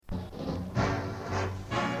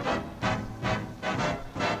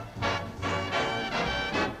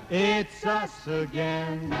It's us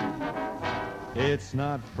again. It's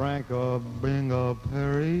not Frank or Bing or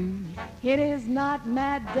Perry. It is not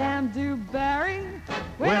Madame Dubarry.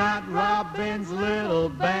 We're not Robin's little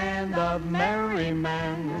band of merry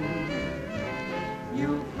men.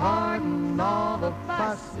 You pardon all the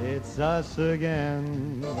fuss. It's us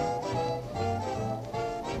again.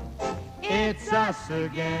 It's us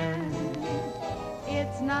again.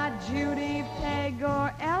 It's not Judy, Peg,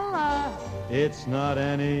 or Ella. It's not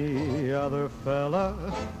any other fella.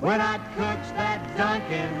 We're not cooks that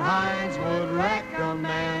Duncan Hines would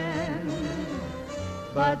recommend.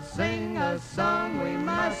 But sing a song we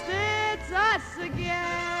must, it's us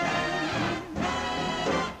again.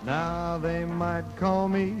 Now they might call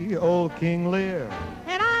me Old King Lear,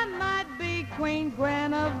 And I might be Queen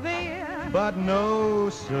Guinevere, but no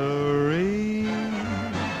siree.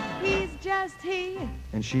 He's just he,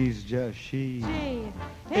 And she's just she. G.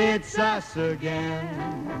 It's us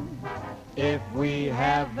again. If we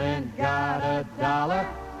haven't got a dollar,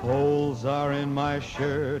 holes are in my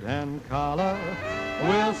shirt and collar,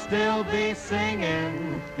 we'll still be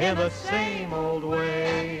singing in the same old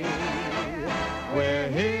way. We're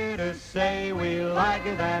here to say we like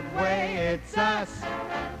it that way. It's us,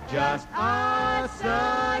 just us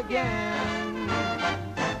again.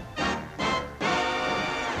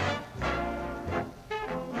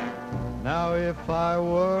 Now if I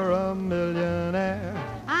were a millionaire,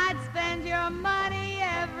 I'd spend your money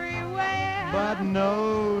everywhere. but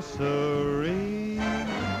no siree.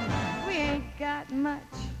 We ain't got much.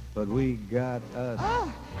 But we got us.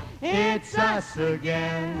 Oh, It's us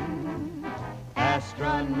again.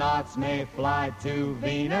 Astronauts may fly to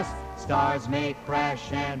Venus, stars may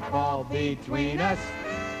crash and fall between us.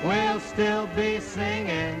 We'll still be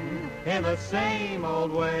singing in the same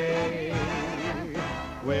old way.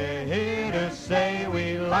 We're here to say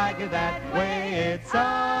we like it that way. It's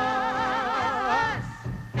us,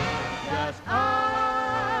 just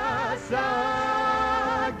us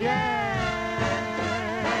again.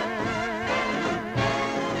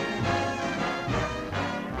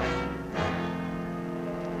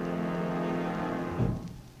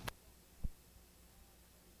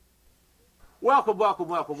 Welcome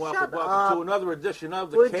to another edition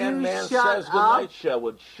of the Man Says Goodnight show,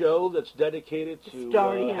 a show that's dedicated to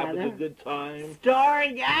having a good time.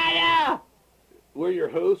 Starring Anna! We're your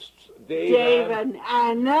hosts, Dave and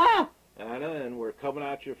Anna! Anna, and we're coming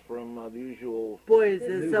at you from the usual Boy, is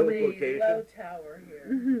there somebody location. Low tower here.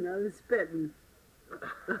 I'm spitting.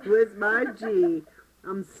 Where's my G?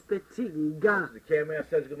 I'm spitting. This is the Man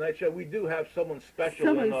Says Goodnight show. We do have someone special.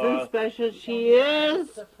 Someone's so special. She is.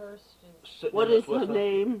 The first What is her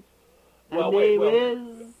name? Well, Her name wait,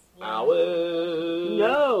 is. Alice.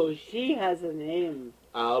 No, she has a name.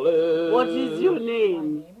 Alice. What is your My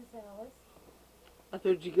name? name is Alice. I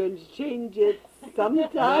thought you were going to change it sometime.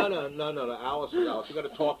 No. Alice is Alice. You got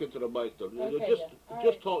to talk into the mic, though. Okay, just yeah.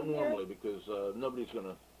 just All talk right. normally because nobody's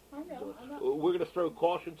gonna. I know. We're gonna throw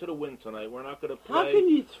caution to the wind tonight. We're not gonna play. How can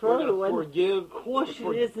you We're throw gonna when forgive?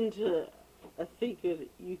 caution isn't a thing that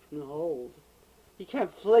you can hold? You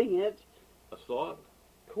can't fling it. A thought.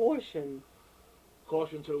 Caution.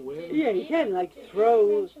 Caution to the wind. Yeah, you can, like, Did throw...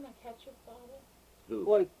 you mention a ketchup bottle? Who?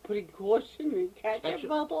 What, putting caution in ketchup Ketchup.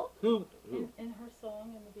 bottle? Who? In her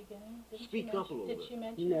song in the beginning? Didn't Speak she up a little Did bit. she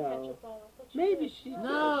mention No. a ketchup bottle? I thought she Maybe did. she did.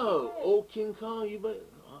 No. Right. Old King Kong. You bet.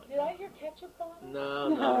 Did I hear ketchup bottle?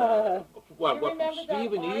 No. Do What? you What? remember that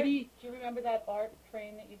Steve and art? Edie? Do you remember that art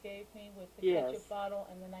frame that you gave me with the Yes. ketchup bottle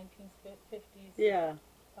and the 1950s? Yeah,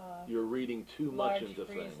 You're reading too much large into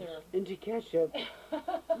things. freezer. into ketchup.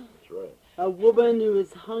 That's right. A woman who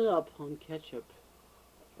is hung up on ketchup.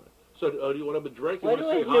 So, do you want to have a drink? You Why want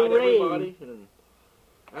to do I say hi hear to rain? everybody? And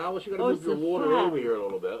Alice, you got to Oh, move it's your a water fan. over here a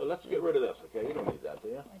little bit. Let's get rid of this, okay? You don't need that, do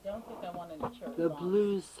you? I don't think I want any church The wine.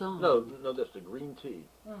 blue song. No, that's the green tea.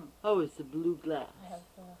 Oh, it's the blue glass. I have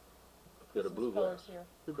Got a Christmas blue colors glass. here.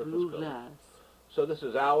 The Christmas blue color. glass. So this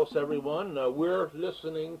is Alice, everyone.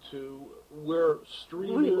 We're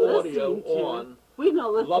streaming We're audio listening to- on We're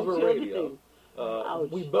not listening Lover to Radio. anything. Ouch.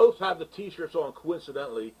 We both have the T-shirts on.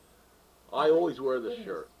 Coincidentally, I always wear this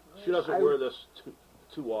shirt. She doesn't wear this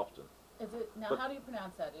too often. Is it now? But- How do you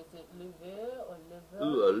pronounce that? Is it lever or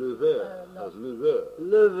Lever. no. Lever.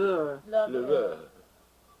 Liver Lever.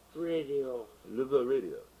 radio. Lever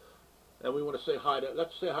Radio. And we want to say hi to,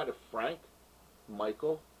 let's say hi to Frank,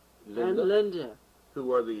 Michael, And Linda, Linda.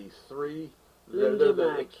 who are the three, Linda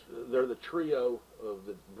they're Mac. the trio of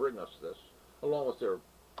that bring us this, along with their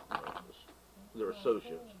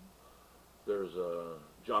associates. There's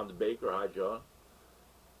John the Baker, hi John,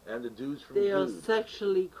 and the dudes from They are Dudes,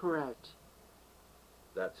 sexually correct.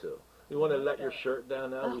 that too. You want to let your shirt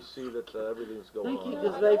down now? We see that everything's going Thank you, on.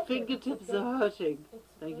 because my fingertips are hurting.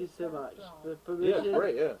 Thank you so much for Yeah, permission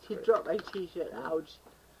great, yeah. to Great. drop my t-shirt. Yeah. Ouch.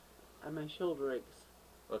 And my shoulder aches.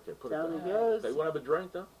 Okay, put Down it it down. goes. Okay, you want to have a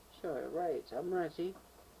drink, though? Sure, right. I'm ready.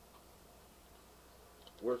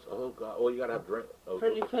 Where's, oh, God. Oh, you got to have a drink. Oh,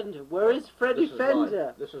 Freddie Fender. Where is Freddie this is Fender?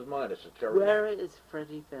 Mine. This is mine. It's a cherry. Where is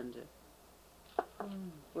Freddie Fender?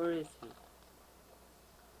 Where is he?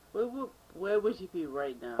 Where would he be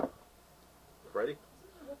right now? Freddie? Isn't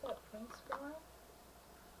he with that Prince guy?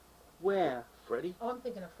 Where? Freddie? Oh, I'm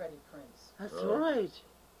thinking of Freddie Prince. That's Oh. right.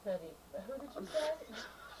 Freddie. Who did you say?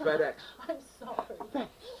 FedEx. I'm sorry.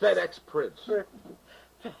 FedEx Prince. FedEx.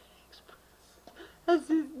 That's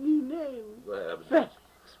his new name. Go ahead, have a FedEx.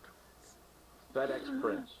 drink. FedEx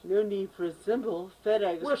Prince. No need for a symbol.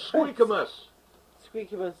 FedEx. Where's Prince. Squeakamus?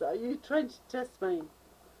 Squeakamus. Are you trying to test my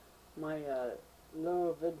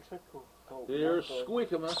lower ventricle? Here's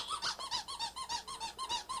Squeakamus.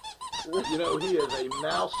 You know, he is a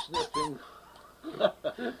mouse sniffing.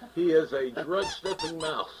 He is a drug sniffing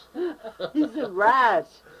mouse. He's a rat.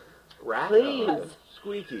 Rat? Please.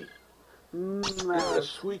 Squeaky.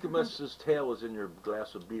 Mouse. Squeakamus's tail is in your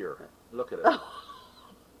glass of beer. Look at it.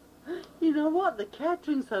 You know what? The cat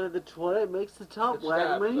drinks out of the toilet, makes the top It's wet,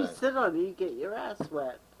 that and when you thing. sit on it, you get your ass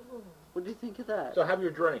wet. What do you think of that? So have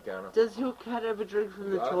your drink, Anna. Does your cat ever drink from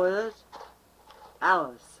the Yeah. toilet?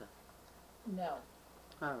 Alice. No.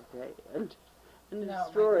 Okay. And No, the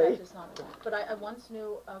my story. cat does not. But I once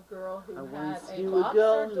knew a girl who I had once a knew a boxer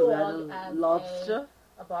girl who had dog a as lobster.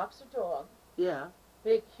 a boxer dog. Yeah,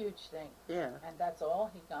 Big, huge thing. yeah. And that's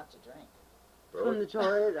all he got to drink. From the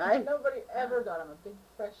toilet, Nobody ever got him a big,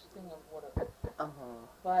 fresh thing of water. Oh,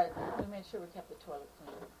 But we made sure we kept the toilet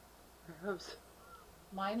clean. I hope so.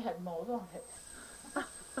 Mine had mold on it.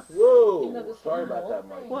 Whoa! You know, this Sorry little about that, mold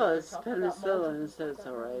Mike. thing. Well, We it's talked about mold penicillin, and so it's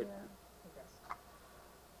stuff. all right. Yeah, I guess.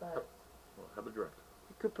 But, Well, have a drink.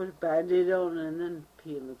 You could put a Band-Aid on and then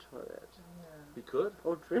pee in the toilet. yeah. You could?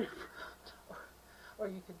 Or drink.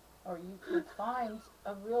 Or you could find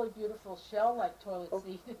a really beautiful shell-like toilet Oh.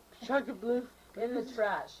 seat Chuck a blue in the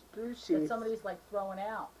trash blue that sheet. somebody's like throwing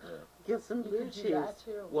out. Get some You blue could do cheese. that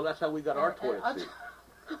too. Well, that's how we got our And- toilet and- seat.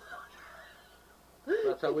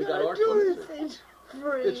 That's how we You got our toilet toilet seat. seat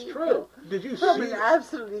free. It's true. Did you From an see?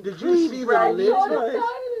 absolutely Did you clean see the brand lid? new Oh, toilet. that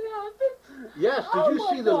happened. Yes. Did Oh you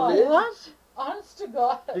my see the God. lid? What? Honest to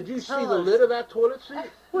God. Did you see Tell the us. lid of that toilet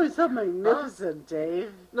seat? Well, it's so magnificent,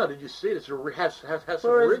 Dave. No. Did you see it? Has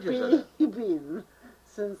some Where ridges in has it. he been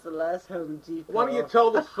since the last Home Depot? Why don't you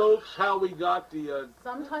tell the folks how we got the?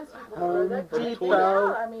 Sometimes people Home throw that Depot. toilet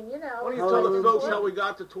out. I mean, you know. Why don't you Oh, tell the it's folks what? how we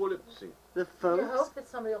got the toilet seat? The You folks? hope that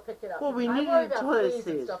somebody will pick it up. Well, we I needed worry a about toilet fleas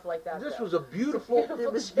and seat. stuff like that. This though. was a beautiful.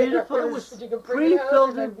 It was chair. beautiful. It It was You can bring it home pre-filled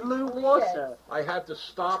and then with blue clean water. it. I had to The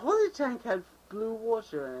stop. toilet tank had blue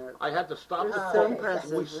water in it. I had to stop It the was so pump.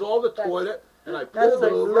 impressive. We saw the That's- toilet, and I That's pulled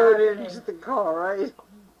like over. loaded into the car, right?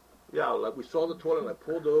 Yeah, like we saw the toilet, and I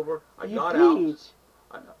pulled over. I You got peed.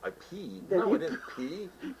 out. I peed. Then No, you I didn't pee.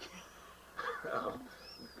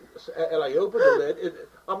 And I opened the lid.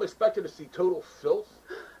 I'm expecting to see total filth.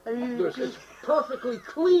 And you, It's perfectly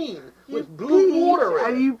clean you with blue peed water in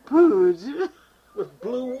and it. you pooed. With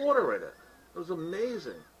blue water in it. It was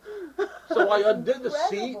amazing. So I undid the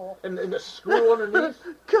seat, Incredible. and the screw underneath.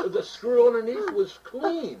 The screw underneath was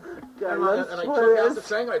clean. God And loves I took out the toilets.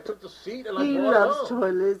 thing, and I took the seat, and I He brought loves it home.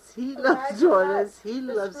 toilets. He Imagine loves that. toilets. He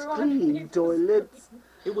The loves screw clean underneath the toilets.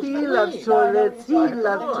 It was He clean. loves toilets. He No, no,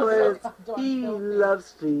 loves no, toilets. no, He don't filthy.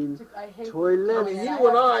 loves clean I hate toilets. I mean, Yeah, you I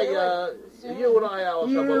and have I, to do it you and I,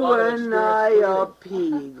 Alice, have a You lot of and experience I cleaning. are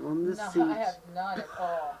peeing on the No, seat. I have none at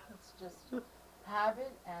all. It's just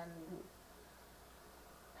habit and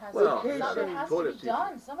has Well, something yeah, has toilet to be seat.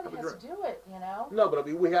 done. Somebody Have a has to do it, you know. No, but I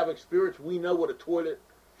mean, we have experience. We know what a toilet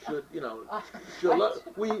should, you know, should I look.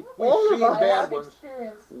 We've All of seen us I bad have ones.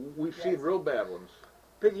 experience. We've Yes. seen real bad ones.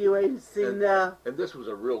 But you ain't seen And- the And this was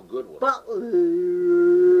a real good one.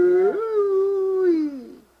 butler.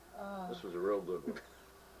 This was a real good one.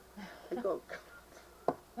 I got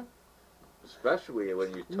Especially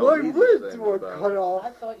when you my told me this ribs thing were about... cut I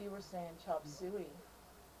off. thought you were saying chop suey.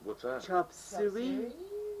 What's that? Chop Chop suey?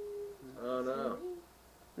 Oh, no.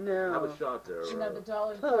 No. Have a shot there. No, the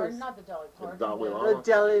Dolly Close. Parton, not the Dolly Parton. Dalai the- Lama. The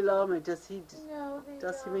Dalai Lama, does he No, the, make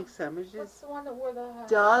what's sandwiches? the one that wore the hat?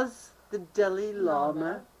 Does the Dalai Lama.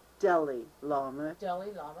 Lama, Dalai Lama,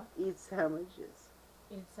 Dalai Lama eat sandwiches?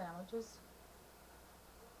 eat sandwiches.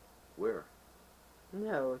 Where?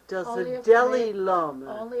 No. Does Only the if they Dalai make-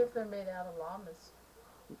 Lama? Only if they're made out of llamas.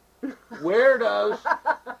 Where does,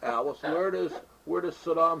 Alice, where does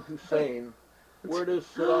Saddam Hussein Where does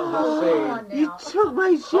Saddam Come Hussein on You now. took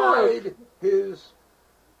my joke. hide his?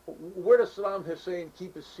 Where does Saddam Hussein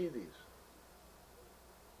keep his CDs?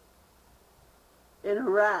 In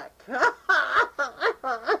Iraq.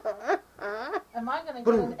 Am I going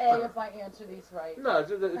to get an A if I answer these right? No,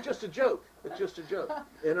 it's just a joke. It's just a joke.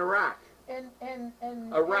 In Iraq. In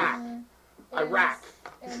Iraq. Iraq.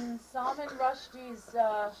 In Salman Rushdie's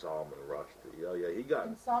Salman Rushdie. Oh yeah, he got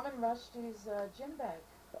gym bag.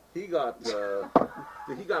 he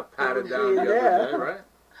got patted down the other day,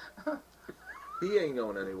 right? He ain't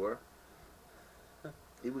going anywhere.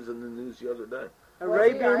 He was in the news the other day.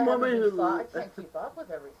 Arabian woman who... I can't keep up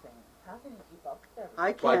with everything. How can you keep up with everything?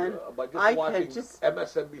 I can. By just I watching can. Just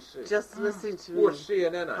MSNBC. Just listening to Or me.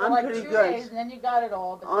 CNN. I'm like pretty 2 good. days and then you got it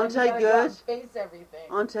all. But Aren't then you I gotta go out good? and face everything.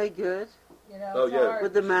 Aren't I good? You know, Oh, it's yeah. hard.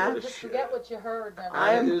 With the You map? just forget what you heard. And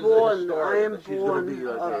I It am is born. I historic am that she's gonna be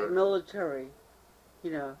born like of her. military.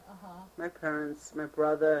 You know, Uh-huh. my parents, my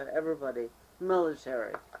brother, everybody,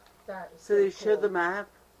 military. That is So they cool. show the map.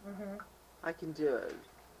 Mm-hmm. I can do it.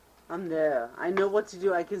 I'm there. I know what to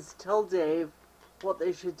do. I can tell Dave what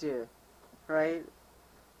they should do, right?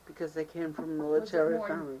 Because they came from military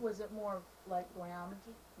family. Was it more like ground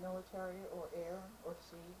military or air or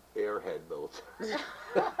sea? Airhead military.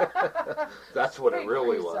 That's what it Speak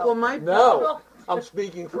really for was. yourself. Well, my No, I'm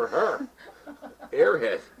speaking for her.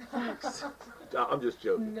 Airhead. I'm just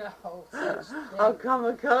joking. No. I'll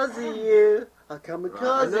kamikaze you. I'll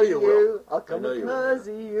kamikaze I know you will. I'll I know you will.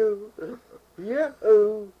 kamikaze you. Yeah,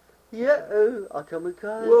 oh. Yeah, oh. I'll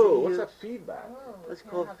kamikaze Whoa, you. what's that feedback? Oh, That's we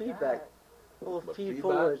called can't have feedback. that. Or What, feed feedback?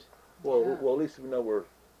 forward. Well, Yeah. well, at least we know we're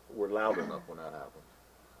loud enough when that happens.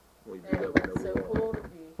 We do Anyway, that. We it's know so we are. cool to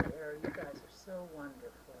be here. You guys are so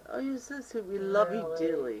wonderful. Oh, you're so sweet. We love you Really.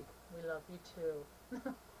 dearly. We love you too.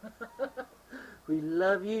 We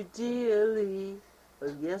love you dearly.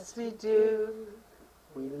 Oh, yes, we do.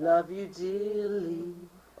 We love you dearly.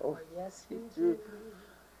 Oh, Oh, yes, we do. do.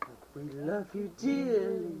 We love you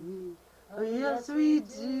dearly. Oh, yes, we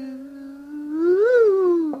do.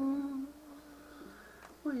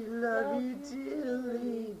 We love you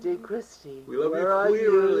dearly. Dear Christy, We love where you are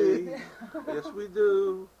queerly. you? Yes, we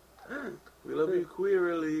do. We love you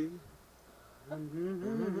queerly. The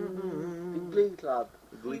Glee Club.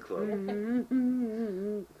 The Glee Club.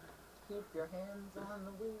 Keep your hands on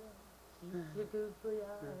the wheel. Keep your googly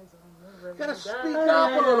eyes on the road. Gotta speak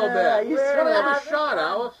up a little bit. You Gotta have a have shot, fun.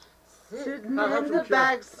 Alice. Sitting How in about the you,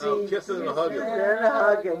 back Jeff? Oh, seat. kissing and hugging. Sitting there and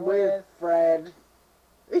hugging with Fred.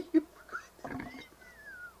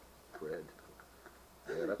 Fred.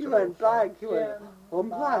 Yeah, that's You an went old song. blank. You went Jim, on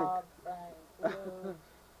blank. Bob, Frank, Lou,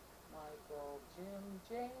 Michael, Jim,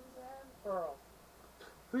 James, and Earl.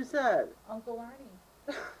 Who's that? Uncle Arnie.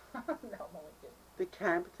 No, I'm only kidding. The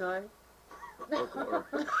camp guy? Uncle Earl.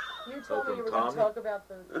 You told me you were going Tommy? to talk about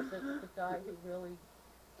the guy who really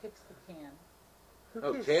kicks the can. Who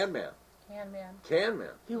Oh, kissed? Can Man. Can man. Can Man.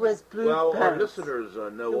 He wears blue Well, pants. our listeners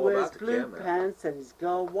know he all wears about the blue Can Man. pants and he's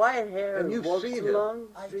got white hair And and you've walks seen him. along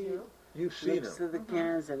the I street. do. You've seen Looks him. to the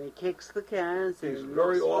cans and he kicks the cans. And He's he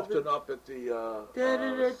very looks for often up at the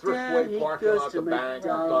Da-da-da-da, Thriftway he parking goes lot, to the bank,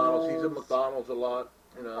 McDonald's. He's in McDonald's. McDonald's a lot,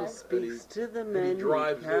 you know. He He and speaks to the and men. he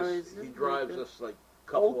drives carries this. them He drives like a this like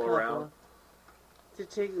old couple around to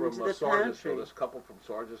take them from to the Sargentville. pantry. This couple from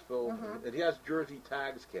Sargentville, Mhm. and he has Jersey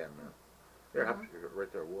tags, Can Man. Here, Mhm.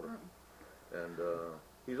 right there, water. And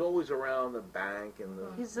he's always around the bank and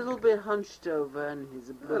the. He's a little bit hunched over and he's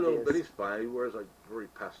A little oblivious. bit. He's fine. He wears like very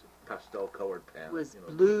pastel colored pants. With you know,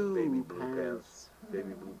 blue baby blue pants. pants.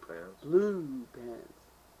 Baby blue pants. Blue pants.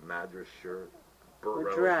 Madras shirt. Burt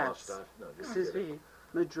Reynolds Madras. mustache. No, just Excuse kidding. me.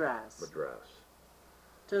 Madras. Madras.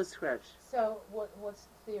 Don't scratch. So what's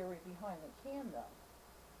the theory behind the can, though?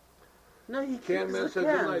 No, he Can kicks Man the says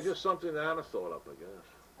cans. goodnight. Just something Anna thought up, I guess.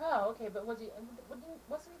 Oh, okay, but wasn't he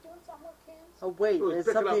doing something with cans? Oh wait, He was there's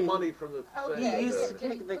picking something. up money from the Oh, thing. He yeah, used yeah. to Did he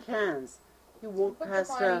kick the put the- cans. He walked put the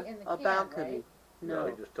past money in the a can, balcony. right? No,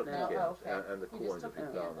 he just took no. the cans Oh, okay. and the He just coins took that the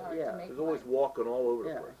he can, found all there. right, Yeah. to make He's always money. walking all over the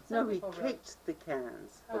Yeah. place. No, Some he people really- kicked the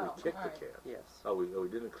cans. Oh, he kicked alright. the cans. Yes. Oh, we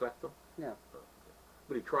didn't collect them? No.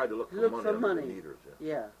 But he tried to look for Look money for under money. the meters. Yeah,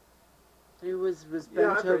 Yeah. He was yeah,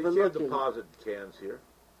 bent I bet over you can't looking. deposit cans here.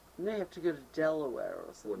 And they have to go to Delaware or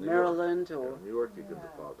Or something. New York. Maryland Yeah, or New York, you can Yeah.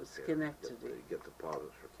 deposit cans. Schenectady. You get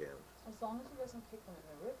deposits for cans. As long as he doesn't kick them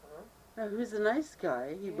in the river. no, he was a nice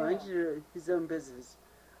guy. He Yeah. minded his own business.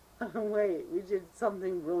 Wait, we did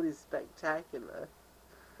something really spectacular.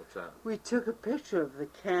 What's that? We took a picture of the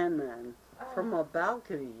can man from our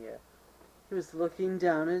balcony here. He was looking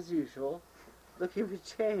down as usual, looking for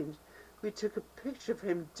change. We took a picture of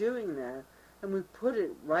him doing that, and we put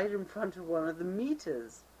it right in front of one of the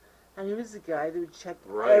meters. And he was the guy that would check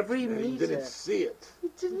Right. every And meter. he didn't see it. He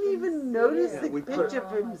didn't even notice it. the We picture put-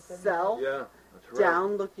 of himself Yeah, that's right.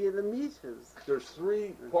 down looking at the meters. There's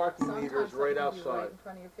 3 parking Sometimes meters that right can be outside. right in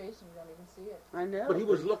front of your face and you don't even see it. I know. But he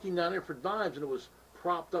was looking down there for dimes, and it was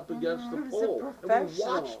propped up against He the was a pole. And we professional.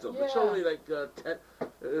 watched him. It's Yeah. only like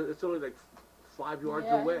it's only like 5 yards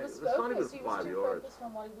Yeah, away. he was It's not even focused. He was 5 too yards. focused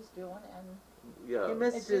on what he was doing, and Yeah. He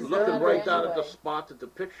missed It's his just Looking not right down at the anyway. spot that the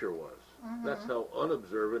picture was. That's how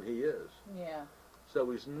unobservant he is. yeah, So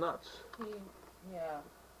he's nuts. yeah.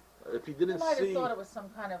 If he He didn't might have see, thought it was some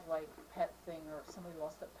kind of like pet thing, or somebody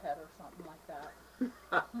lost a pet or something like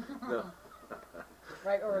that. no,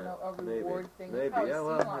 Right, or Yeah, a maybe. reward thing. Maybe, You've probably yeah, seen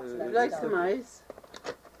well, lots of Would that Would you like stuff. some ice?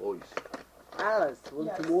 boys. Alice, want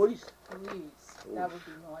Yes. some ice? Please, that would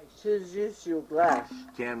be nice. Choose use your glass.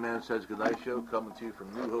 Man Says Goodnight show coming to you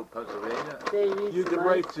from New Hope, Pennsylvania. They need You some can ice.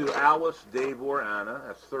 write to Alice, Dave, or Anna.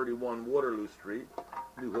 That's 31 Waterloo Street,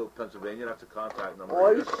 New Hope, Pennsylvania. That's a contact number.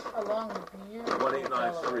 Ice. Along the beautiful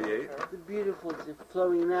 18938. elevator. The beautiful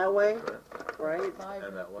flowing that way, Right. right? And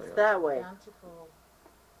Vibrant, that way. It's Yeah. that way. bountiful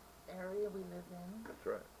area we live in. That's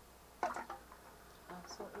right.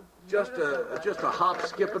 Absolutely Just beautiful a weather. hop,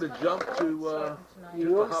 skip, and a It's jump cold to starting tonight. New just a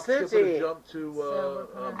York hop, skip, and a City. jump to So we're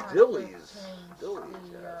gonna have to Dilly's. change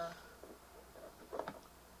Dilly's, the, yes.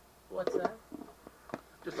 What's that?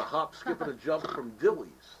 Just a hop, skip, and a jump from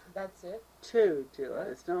Dilly's. That's it. To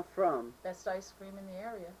it's not from. Best ice cream in the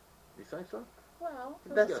area. You think so? Well,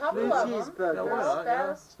 The there's best a couple blue of them. Yeah, cheeseburgers. why They're all not? Yeah.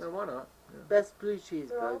 best. Yeah, why not? Best blue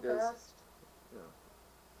They're all cheeseburgers. best. Yeah.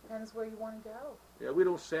 Depends where you want to go. Yeah, we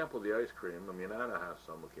don't sample the ice cream. I mean, Anna has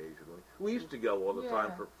some occasionally. We used to go all the time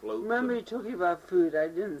Yeah. for floats. Remember you and- talking about food? I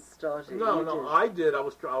didn't start it. No, you no, did. I did. I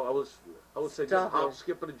was saying just Stop hop, it.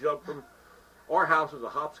 skip, and a jump from. Our house is a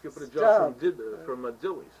hop, skip, and a Stop. jump from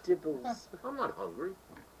Dilly's. Dibbles. I'm not hungry.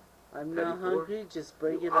 I'm Petit not four. hungry. Just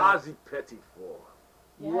break You it up. Ozzy Petit Four.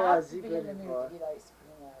 You You have are to be in the zipping mood bar. to eat ice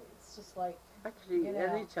cream. Though. It's just like, I could eat you know.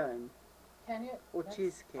 anytime. can you? Or That's-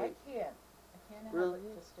 cheesecake. I can't have Really?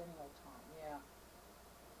 it just any old time. Yeah.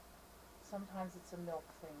 Sometimes it's a milk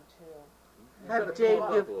thing too. You Have gotta Dave pull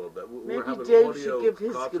it give- up a little bit. We're maybe having Dave audio should give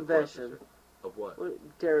his consequences confession. here. Of what?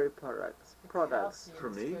 What- Dairy products. Products. Calcium's For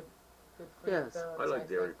me? Good for Yes. your bones, I like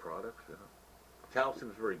dairy think. products. Yeah.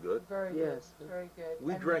 Calcium's very good. Very Yes. good. Very good.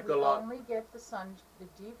 We And drink a lot. We only get the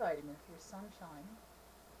D vitamin for your sunshine,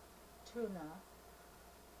 tuna,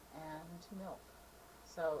 and milk.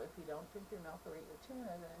 So if you don't drink your milk or eat your tuna,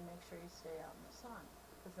 then make sure you stay out in the sun,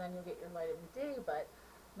 because then you'll get your vitamin D. But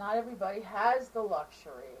not everybody has the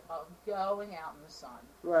luxury of going out in the sun,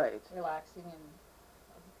 Right. relaxing, and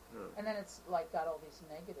Yeah. and then it's like got all these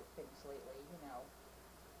negative things lately, you know.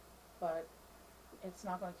 But it's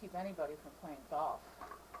not going to keep anybody from playing golf.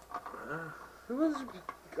 Who was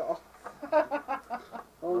golf? I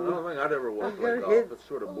Oh, don't think I'd ever want to I'm play gonna golf. hit- It's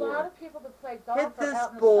sort A of lot boring. of people that play golf Hit are this out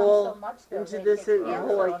in the ball sun so much though, into they this get hole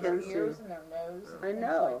cancer I on their can ears see. and their nose and I things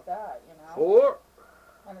know. like that, you know. 4.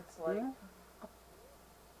 And it's like, Yeah.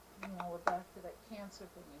 you know, we're back to that cancer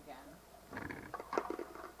thing again.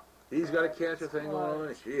 He's got a cancer thing What? going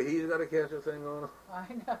on. He's got a cancer thing going on.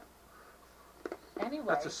 I know. Anyway,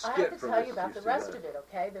 That's a I skit have to from tell this- you about you the see rest that. of it,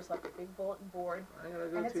 okay? There's like a big bulletin board, I got a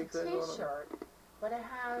and good it's a thing going on. T-shirt, but it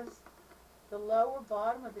has the lower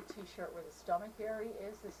bottom of the T-shirt where the stomach area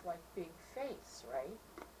is like big face, right?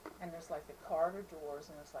 And there's like the corridor doors,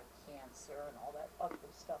 and there's like cancer and all that ugly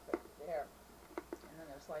stuff right there. And then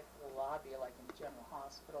there's like the lobby, like in General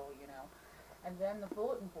Hospital, you know. And then the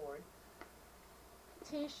bulletin board,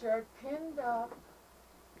 T-shirt pinned up.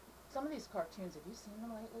 Some of these cartoons, have you seen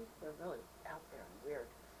them lately? They're really out there and weird.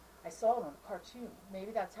 I saw it on a cartoon.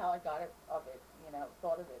 Maybe that's how I got it of it, you know,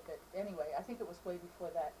 thought of it. But anyway, I think it was way before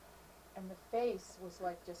that. And the face was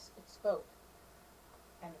like just, it spoke.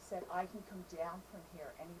 And it said, I can come down from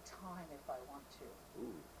here any time if I want to.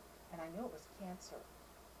 Ooh. And I knew it was cancer.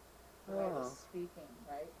 The way it was Oh. speaking,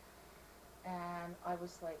 right? And I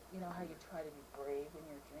was like, you know how you try to be brave in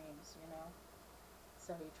your dreams, you know?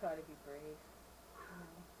 So you try to be brave. You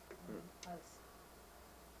know? And I was,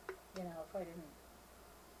 you know, if I didn't.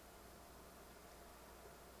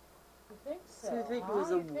 You think so? So you think it huh?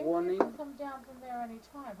 was a You think warning? you can come down from there any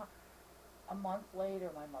time, huh? A month later,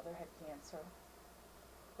 my mother had cancer.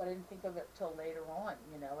 But I didn't think of it till later on,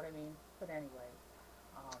 you know what I mean? But anyway,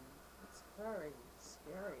 it's very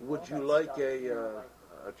scary. Would all you that like stuff, a you know,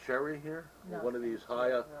 like, a cherry here? no, One of these thank you, high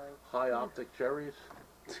really. high optic cherries?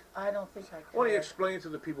 I don't think I could. Why don't you explain to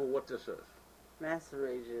the people what this is?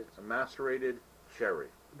 Macerated. It's a macerated cherry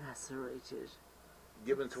Macerated.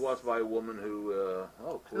 given to us by a woman who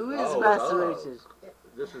Who is oh, macerated?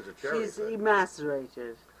 this is a cherry. She's thing.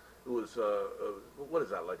 emascerated. It was what is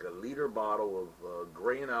that? Like a liter bottle of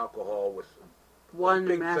grain alcohol with One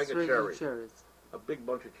big thing of macerated cherries. cherries. a big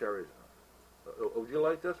bunch of cherries. Would you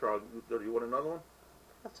like this, or do you want another one?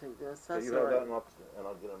 I'll take this. Okay, That's you all have right. that, and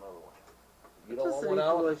I'll get another one. You It don't want doesn't one,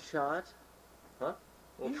 equal Alice? a shot. Huh?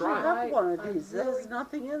 We'll You try. should have I- one of I these. really- There's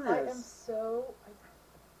nothing in I am this. so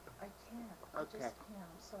I can't. I Okay. just can't.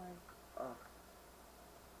 I'm sorry.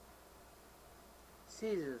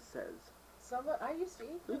 Caesar says. I used to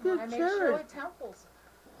eat them Look when at I made cherries. Shirley Temples.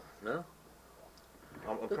 No.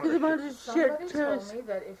 I'm Look trying at the to amount of Somebody shit cherries. told me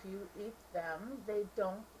that if you eat them, they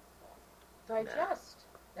don't digest.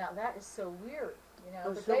 Now that is so weird, you know.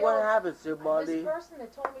 Oh, but so they what all- happens to your body? This person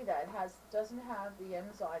that told me that doesn't have the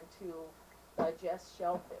enzyme to digest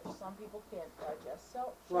shellfish. Some people can't digest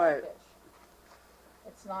Right. shellfish.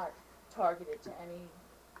 It's not targeted to any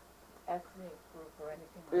ethnic group or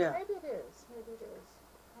anything like Yeah. that. Maybe it is. Maybe it is.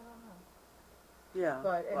 I don't know. Yeah.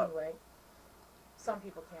 But well, anyway, some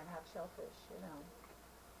people can't have shellfish, you know.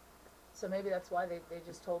 So maybe that's why they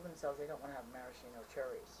just told themselves they don't want to have maraschino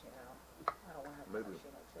cherries, you know. I don't want to have Maybe.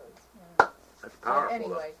 maraschino cherries. Yeah. That's But powerful.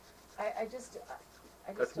 anyway, I just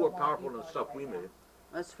That's don't more wanna powerful eat than the one stuff right we now. made.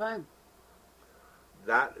 that's fine.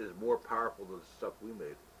 That is more powerful than the stuff we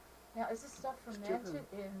made. Now, is this stuff fermented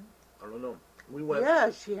in? I don't know. We went. Yeah,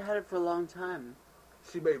 she had it for a long time.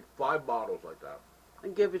 She made 5 bottles like that.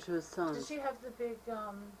 And gave it to her son. Does she have the big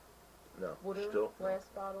No. water Still. glass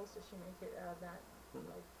bottles? Does she make it out of that? Mhm.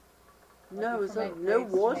 Like, No, you it's ferment like no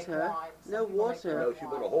grapes to make water. wine. Some No people make water. No, red she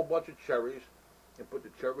wine. bought a whole bunch of cherries and put the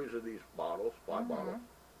cherries in these bottles, 5 bottles.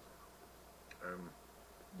 And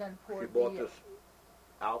Then she poured bought the. this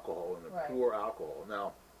alcohol in Right. pure alcohol.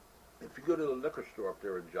 Now, if you go to the liquor store up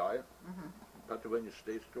there in Giant, Pennsylvania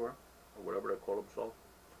State Store, or whatever they call themselves,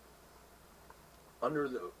 under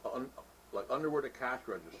the under where the cash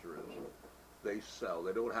register is, they sell.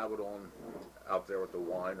 They don't have it on out there with the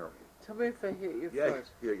wine or. Tell me if I hit your Yeah, foot.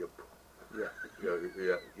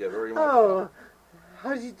 yeah, very much. Oh,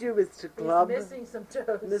 how'd you do, Mr. Club? He's missing some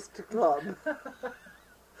toes. Mr. Club.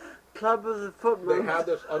 Club of the They Footman. have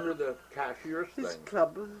this under the cashier's This thing.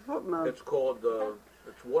 Club of the Footman. It's called,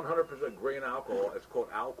 it's 100% grain alcohol. It's called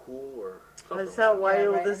Alcool or something. Is that why Yeah,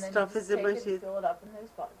 all right, this and then stuff you is just in my take it and teeth? fill it up in those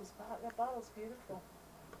bottles. That bottle's beautiful.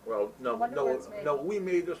 Well, I wonder where it's made. no, we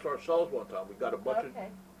made this ourselves one time. We got a bunch Okay.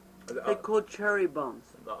 of, They're called cherry bombs.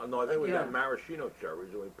 no, I think we Yeah. got maraschino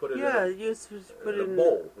cherries and we put it Yeah, in you supposed to put a it in.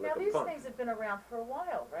 bowl, Now like a these punch. things have been around for a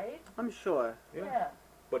while, right? I'm sure. Yeah.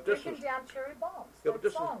 But this Drinking is, down cherry bombs. Yeah, That but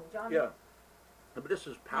this is- song, John. yeah. But this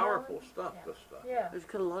is powerful Yeah. stuff, Yeah. this stuff. Yeah. It's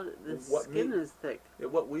got a lot of. The What skin meat? is thick. Yeah,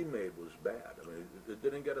 what we made was bad. I mean, it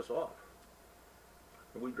didn't get us off.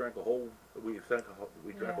 And we drank a whole, we drank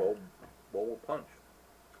Yeah. a whole bowl of punch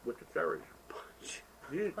with the cherries. Punch.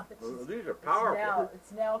 These are powerful.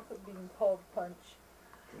 It's now being called punch.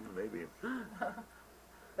 Maybe.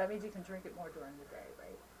 That means you can drink it more during the day,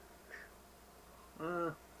 right?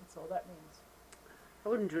 That's all that means. I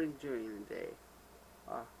wouldn't drink during the day.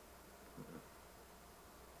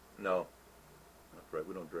 No. That's right.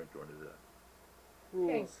 We don't drink during the day.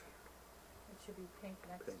 Pink. Rules. It should be pink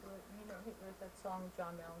next Pink. to it. You know, he wrote that song,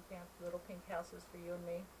 John Mellencamp, Little Pink Houses for You and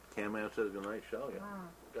Me. Man Says Goodnight show, yeah.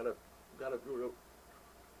 Mm. Gotta do it.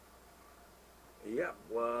 Yeah,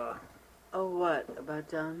 well, Oh, what? About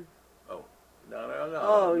done? no.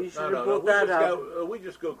 Oh, you should have brought We that just up. we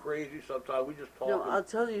just go crazy sometimes. We just talk. No, I'll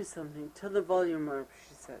tell you something. Turn the volume up,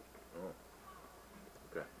 she said.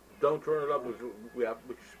 Okay. Don't turn it up.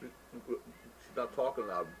 She's not talking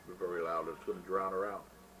loud, very loud. It's going to drown her out.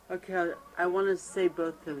 Okay, I want to say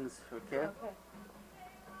both things, okay? Okay.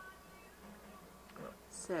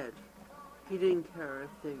 Said he didn't care if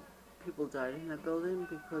the people died in that building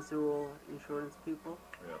because they were all insurance people.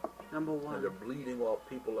 Yeah. Number And one. they're bleeding off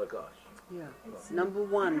people like us. Yeah. It's- Number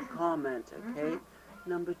one comment, okay?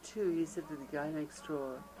 Number two, he said to the guy next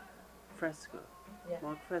door, Fresco. Yeah.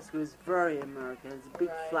 Mark Fresco is very American. Has a big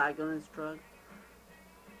Right. flag on his truck.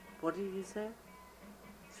 What did he say?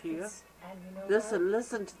 To you? It's- And you know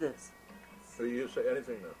Listen to this. So you say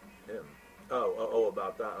anything to him? Oh,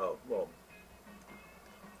 about that. Oh, well,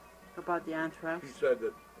 About the he anthrax. said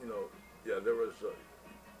that, yeah, there was,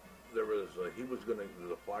 he was going to,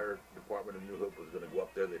 the fire department in New Hope was going to go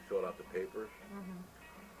up there. They filled out the papers.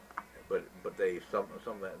 But they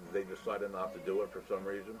they decided not to do it for some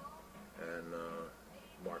reason. And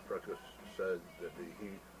Mark Fresco said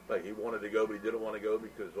that he wanted to go, but he didn't want to go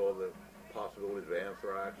because all the possibilities of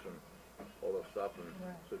anthrax and all that stuff. And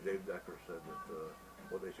Right. so Dave Decker said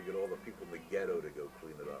that they should get all the people in the ghetto to go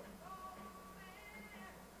clean it up.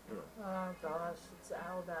 Oh gosh, it's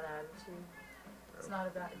all about attitude. It's not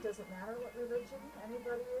about. It doesn't matter what religion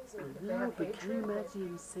anybody is, or if they No, have but hatred. can you or imagine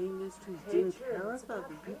him saying this to his didn't hatred. care It's about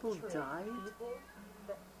the people hatred. died? People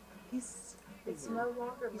that- He's It's no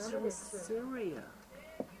longer he's limited from to. Syria.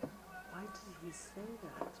 Why did he say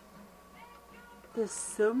that? There's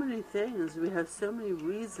so many things. We have so many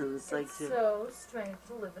reasons, like It's to. so strange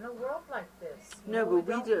to live in a world like this. You No, know, but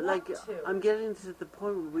we don't do want like. to. I'm getting to the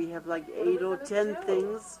point where we have like What are we 8 or gonna 10 do?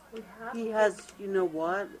 things. We have He to- has, you know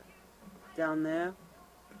what, down there,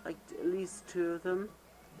 like at least 2 of them.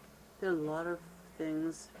 There are a lot of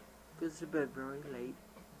things. Goes to bed very late,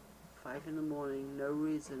 5 in the morning, no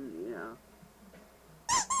reason, you know.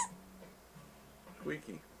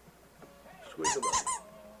 Squeaky. Squeakable.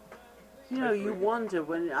 You know, you wonder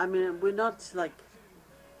when. I mean, we're not like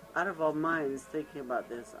out of our minds thinking about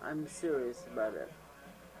this. I'm serious about it.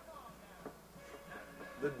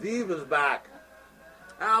 The diva's back.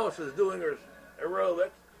 Alice is doing her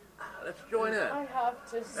aerobics. Let's join in. I have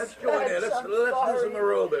to Let's stretch. join in. Let's I'm do some sorry.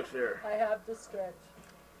 aerobics here. I have to stretch.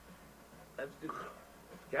 Let's do.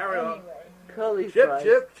 Carry on. Anyway, Curly Chip, fries.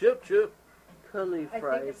 chip, chip, chip. Curly I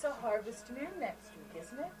fries. think it's a harvest moon next week,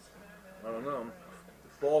 isn't it? I don't know.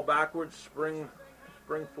 Fall backwards, spring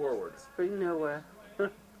forward. Spring nowhere.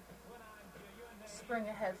 Spring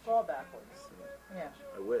ahead, fall backwards. Yeah.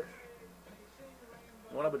 I wish.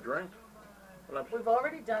 You want to have a drink? We've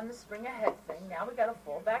already done the spring ahead thing. Now we got to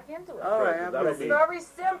fall back into it. All right, I'm That'll It's be- ready. very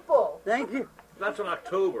simple. Thank you. That's in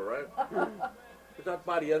October, right? Is that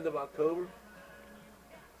by the end of October?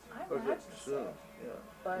 I Or is it imagine soon? so. Yeah.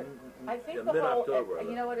 But I think Yeah, the whole, mid-October, I you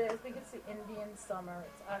think. know what it is? I think it's the Indian summer.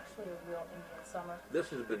 It's actually a real Indian summer. This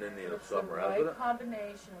has been Indian It's summer, the hasn't right it?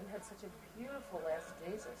 combination. We had such a beautiful last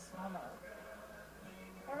days of summer.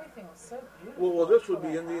 Everything was so beautiful. Well, this would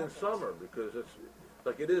until be that Indian happened. summer because it's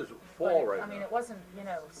like it is But fall it- right I mean, now. it wasn't,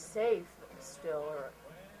 safe still, or,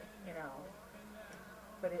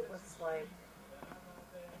 but it was like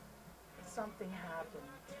something happened.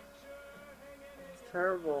 It's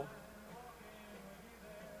terrible.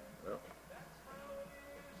 Yeah.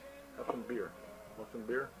 Have some beer. Want some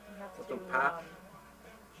beer? We have to With some do, patch?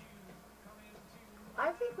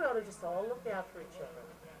 I think we ought to just all look out for each other.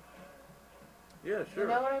 Yeah, sure. You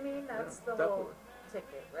know what I mean? That's Yeah, the whole definitely.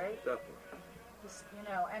 ticket, right? Definitely. Just,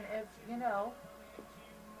 and if,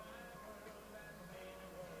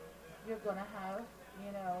 you're going to have,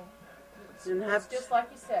 Didn't it's have to- just like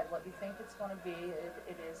you said, what you think it's going to be,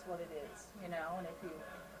 it is what it is, and if you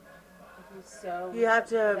so... You have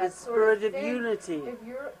to have a that sort spirit of thing, unity. If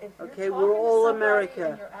you're Okay, talking we're to all somebody America.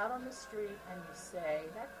 and you're out on the street and you say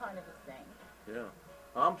that kind of a thing, Yeah.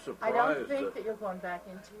 I'm I surprised don't think that you're going back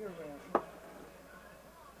into your room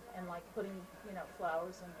and like putting,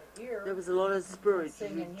 flowers in your ear. There was a lot of spirit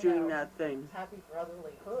Singing, during that thing. Happy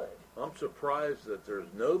brotherly hood. I'm surprised that there's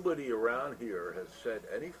nobody around here has said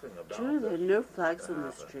anything about Sure, there are this. no flags on the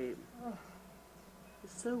happen. street.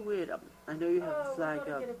 It's so weird. I know you have a flag we're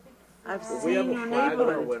gonna up. get a big I've flag. We have seen a your flag in our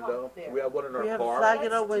neighborhood. window. There. We have one in our We have a car. flag in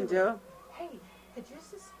Let's our do it. window. Hey, could you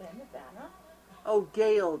suspend the banner? Oh,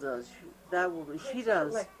 Gail does. That woman, she Could you,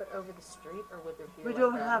 does. Like, but over the street, or would there be We like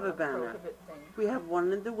don't have a banner. prohibit thing? We have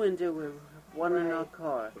one in the window. We have one in our Right.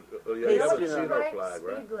 car. Oh, yeah, Hey, you haven't speed seen our Right flag,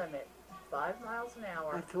 right? speed limit, 5 miles an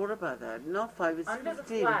hour. I thought about that. Not 5, it's Under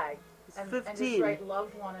 15. the flag, It's and 15. just write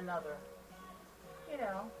love one another.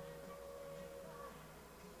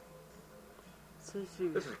 So she-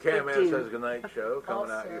 This is Man 15. Says Goodnight show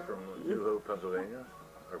coming at you Also- from New Hope, Pennsylvania.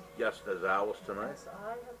 Our guest is Alice tonight. As I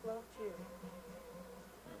have loved you,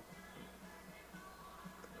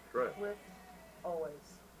 That's right. with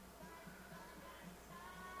always.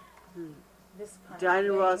 Hmm. This kind Diana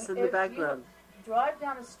of thing. Ross in the If you background. drive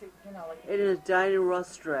down a street, like In a Diana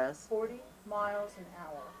Ross dress. 40 miles an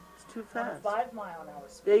hour. It's too On a fast. 5 mile an hour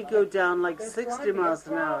speed They go limit, down like there's 60 gonna be a miles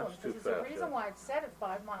an hour. problem, 'cause Too There's fast, a reason yeah. why it's set at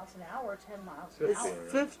 5 miles an hour or 10 miles an It's hour.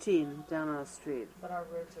 15 down our street. But our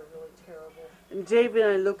roads are really terrible. And Dave and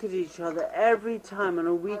I look at each other every time on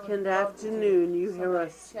a weekend love to afternoon. You hear somebody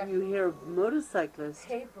us. check You hear a motorcyclist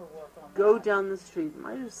Paperwork on go that. down the street.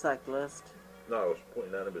 Motorcyclist No, I was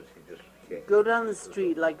pointing at him, but he just can't. go down the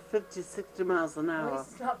street like 50, 60 miles an At hour.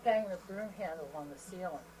 least stop banging the broom handle on the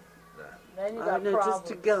ceiling. Nah. Then you I got know, problems.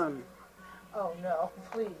 just a gun. Oh no,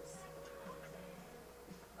 please.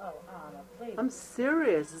 Oh Anna, please. I'm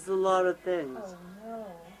serious. It's a lot of things. Oh no.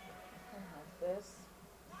 I have this.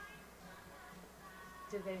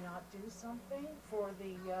 Did they not do something for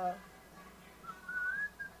the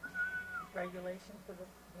regulation for the,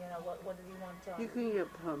 what did he want done? You can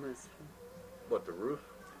get permits. What, the roof?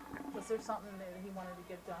 Was there something that he wanted to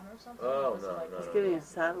get done or something? Oh, Or was it no, like- no, He's no. getting a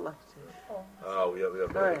satellite dish. Oh, Oh, yeah,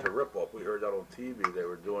 Right. it's a ripoff. We heard that on TV. They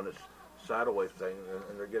were doing this satellite thing,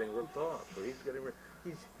 and they're getting ripped off. So he's getting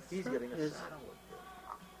he's getting a Yes. satellite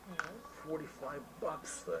thing.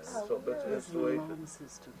 $45 thing. Oh, So it's really? His installation. alarm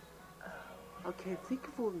system. Okay, think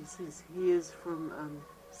of all these things. He is from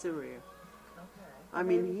Syria. Okay. I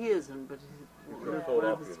mean, he isn't, but He's one from of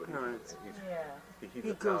Philadelphia, his but parents. Yeah. he's He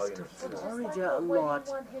Italian. goes to and Well, just Florida like a the way lot.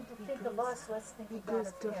 you want him to He think of goes- us, let's think He about goes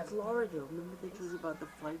it to him. Florida. Remember that was about the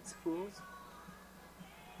flight schools?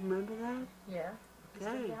 Remember that? Yeah. He's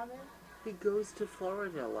been Okay. down there? He goes to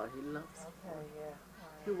Florida a lot. He loves Okay, Florida. yeah.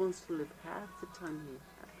 He wants to live half the time here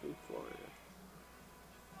in Florida.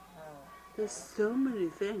 Oh. There's so many A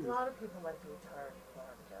things. lot of people like to retire in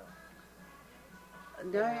Florida.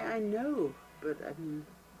 I know, but I mean,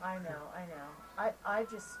 I know. I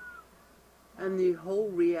just and the whole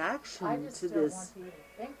reaction I just to don't this. want to even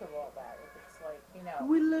think of all that. If it's like, you know,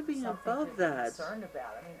 We're living something above to be that. concerned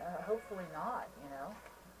about. I mean, hopefully not, you know.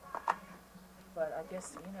 But I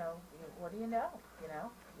guess, you know, what do you know, you know?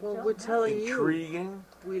 You Well, don't we're know. telling you, Intriguing,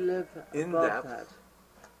 we live In above depth. that.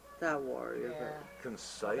 That warrior. Yeah.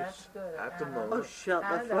 concise, That's good, at the Anna. Oh, moment. shut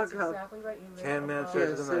Anna, the that's fuck up. exactly right. You live Can Man above. Says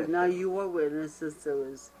Yes, so Goodnight. now you are witnesses to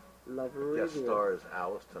his love Guest radio. star is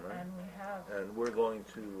Alice tonight. And we have. And we're going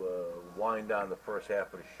to wind down the first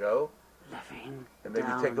half of the show. Living And maybe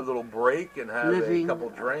down. take a little break and have a Living couple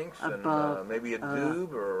drinks and above, maybe a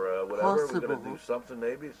doob or whatever. We're going to possible. do something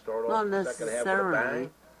maybe. Start Not off the second half with a necessarily.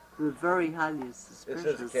 bang. We're very highly This is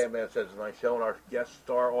suspicious. the Can Man Says Goodnight show, and our guest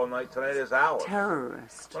star all night tonight is Alice.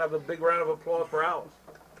 Terrorist. We'll have a big round of applause for Alice.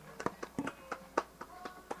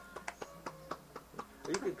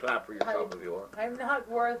 You can clap for yourself if you want. I'm not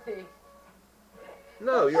worthy.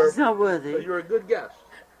 No, She's not worthy. you're a good guest.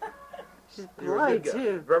 She's You're a polite, good guest.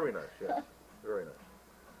 too. Very nice, yes. Very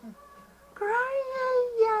nice.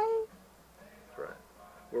 Crying. That's right.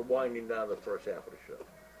 We're winding down the first half of the show.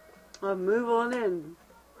 Well, move on in.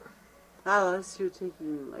 Alice, you're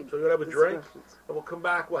taking, like, So you're going to have a drink? discussions. And we'll come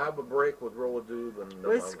back, we'll have a break with Roll a Doob and...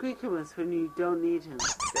 Where's Squeakimus when you don't need him?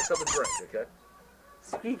 Let's have a drink, okay?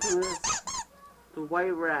 Squeakimus, the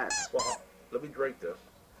white rat. Well, let me drink this.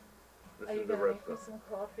 This Are you is the going to rest make me of some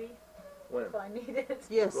coffee When? if I need it?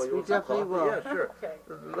 Yes, Well, you we want some definitely coffee? will. Yeah, sure.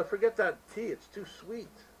 Okay. Let's forget that tea. It's too sweet.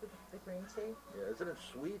 The green tea? Yeah, isn't it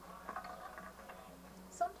sweet?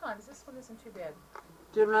 Sometimes this one isn't too bad.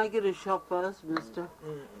 Didn't I get a shot first, mister?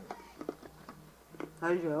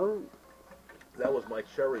 I don't. That was my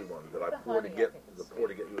cherry one that I The poured to honey, I get think, is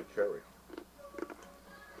you a cherry.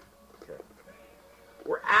 Okay.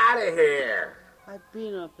 We're out of here. I've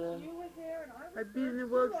been up there. You were there and I was I've been in there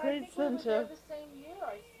the World too. Trade I think we were there Center. the same year,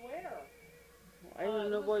 I swear. I don't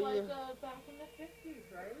know it was what like, you. back in the 50s,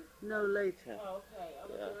 right? No, later. Oh, okay. I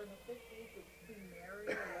was Yeah. there in the 50s with Queen Mary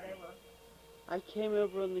or whatever. I came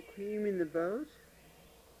over on the Queen in the boat.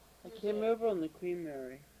 I You came did. over on the Queen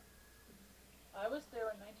Mary. I was there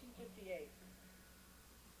in 1958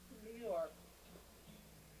 in New York.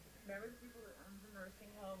 Remember the people that owned the nursing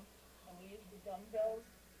home? And we used the dumbbells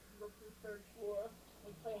to look to the third floor.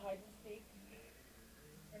 We'd play hide and seek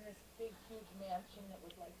in this big, huge mansion that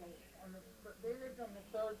was like they lived on the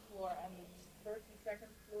third floor, and the first and second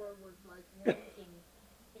floor was like rooms, and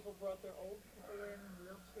people brought their old people in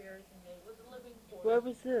wheelchairs, and it was a living quarters. Where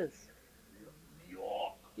was this? New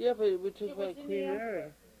York. Yeah, but we took It was about in Queen the Mary.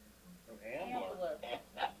 Ambler.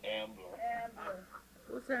 Ambler. Ambler.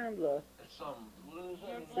 What's Ambler? It's what is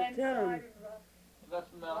Near it? Glenside town. and That's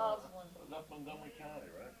Roslyn. that's Montgomery County,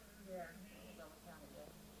 right? Yeah. Montgomery County,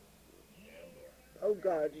 yeah. Oh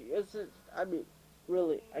God, yes. I mean,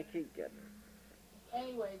 really, I can't get it.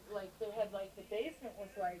 Anyway, like they had like the basement was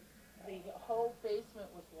like the whole basement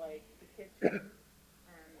was like the kitchen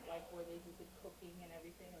and like where they did the cooking and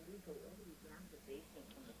everything, and we go all the way down to the basement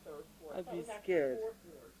from the third floor. I'd So be it was actually scared. 4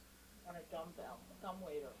 floors on a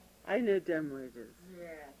dumbwaiter. I know damn waiters.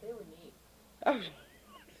 Yeah, they were neat. Oh,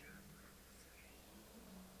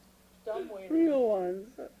 Dumbwaiters. real ones.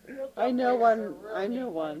 Real I know dumbwaiters one. are real I know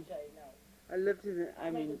neat, one. let me tell you, no. I lived in it. I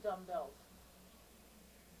They made mean, the dumbbells.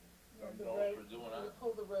 Yeah, the Dumbbells rope, for doing you that?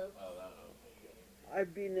 pull the ropes. Oh, that.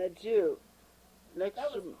 I've been there too. Next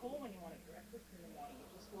That was to cool when you wanted breakfast in the morning. You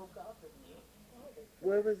just woke up and you.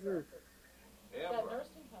 where was this? That Ambler.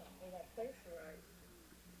 nursing home or that place where I.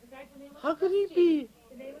 In fact, the name was How could he Christie. be?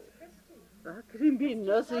 The name was Christie. How could he be in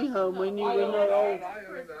nursing home when you I were know, not I old? know. I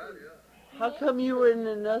heard that, yeah. How come you were in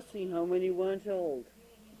a nursing home when you weren't old?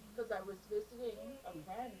 Because I was visiting a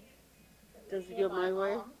friend. that Does was it near go my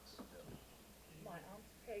way? My aunt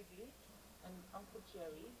Peggy and Uncle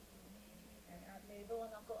Jerry and Aunt Mabel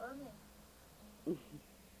and Uncle Ernie. And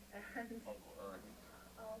Uncle Ernie.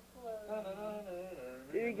 Uncle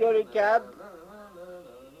Ernie. Did you go to cab?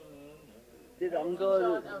 Did Bill and Uncle?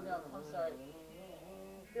 John, oh no, I'm sorry.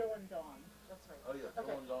 Bill and Dawn. That's right. Oh, yeah, Okay,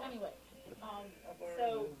 Bill and Dawn. anyway,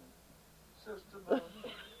 so,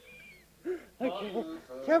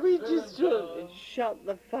 Okay. Can we just shut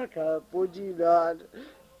the fuck up? Would you not?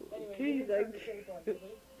 anyway, Please, you can turn the tape on, did we?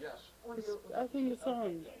 Yes. When you- I think it's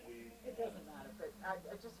on. It doesn't matter, but I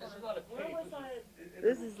just This is wanted, not a where tape, was this I?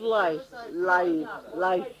 This is Where life, was I life, picking up? What was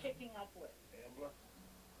life. I picking up with? Ambler?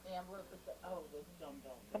 Ambler, but the, oh, the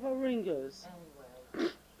dum-dum. How about Ringo's?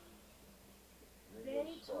 Anyway. They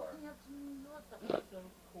took me up to New York. That was so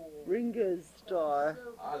cool. Ringo's Star.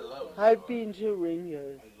 So I cool. love New I've York. been to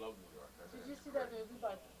Ringo's. I love New York. Did you see that movie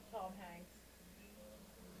by Tom Hanks?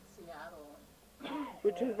 Seattle.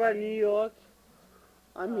 We're talking about New York.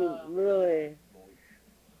 I mean, really. And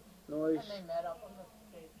Noise. they met up on the,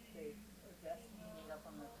 they were destined to meet up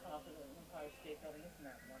on the top of the Empire State Building. Isn't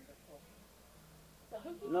that wonderful? So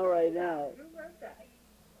who Not right now. Who wrote that?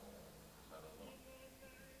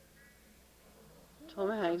 Tom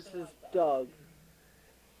Hanks' dog.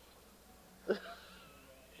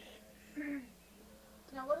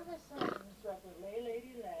 Now what do they say in this record? Lay,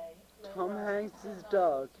 lady, lay. Lay Tom right. Hanks' And I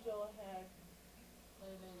dog. Still ahead.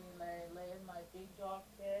 Lay, lady, lay in my big dark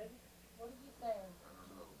bed. What is he saying?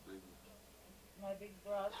 My big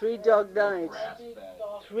brass 3 bed. dog nights. My big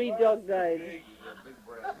dark 3 brass dog bed. nights. Big, a big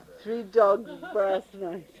brass band. 3 dog brass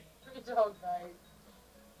nights. 3 dog night.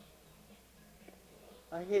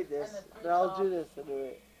 I hate this, And the 3 but I'll do tops. this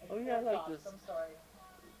anyway. And Oh yeah, I 4 like tops, this. I'm sorry.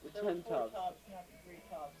 The There were 10 4 tops. tops, not 3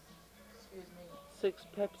 tops. Excuse me. 6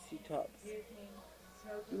 Pepsi tops. Excuse me.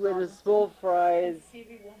 Smokey You win a Robinson small and fries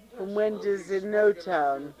Stevie Wonder. from Wendy's in No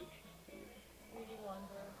Town. Stevie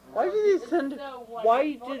Wonder. Why did they send? Isn't so Why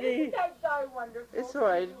wonderful? did they? Isn't that guy wonderful? It's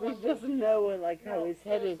alright. Stevie He Wonder? doesn't know like how No, he's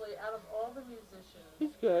headed. seriously, out of all the musicians,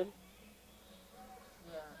 He's good.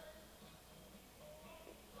 yeah.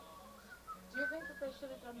 Do you think that they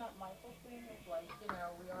should have done that Michael thing of like, you know,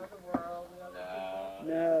 we are the world, we are the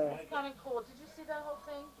people? No. It's kind of cool. Did you see that whole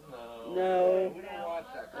thing? No. We don't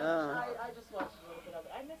watch that. I just watched a little bit of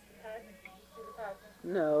it. I missed the pageant. Did you see the pageant?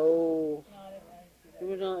 No. No, I didn't see that.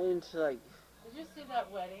 We're not into like. Did you see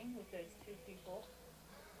that wedding with those 2 people?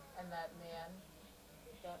 And that man,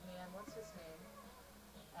 what's his name?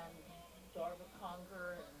 And Darva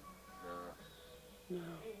Conger and No.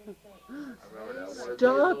 who was that? I remember that.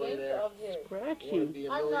 Stop Think of it. scratching.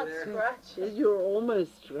 I'm not scratching. You're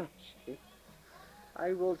almost scratching.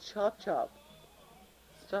 I will chop.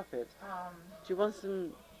 Stop it. Do you want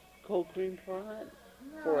some cold cream for it?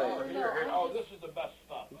 No, For it. Oh, no, here. I Oh, just- this is the best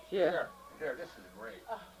stuff. Yeah. Here, this is great.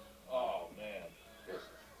 Ah. Oh, man. This is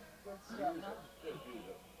good stuff, huh? just use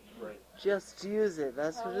it. It's great. Just use it.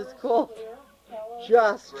 That's what it's Color, called. clear, color,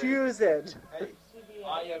 Just Great. use it. Hey, CBS.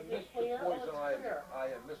 I have Is it missed the clear or poison it's ivy. clear? I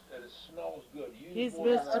have missed, and it smells good. Use He's more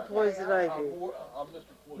than Mr. that. Poison Okay, Ivy. I'm Mr.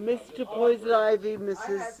 Poison Mr. Ivy. Poison Ivy, I had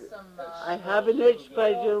Mrs. some, I have an itch, but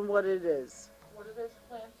I don't know what it is. what are those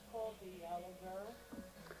plants called? The aloe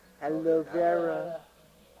vera? Aloe vera.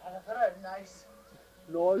 Aloe vera, nice.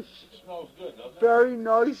 Nice. It smells good, doesn't it? Very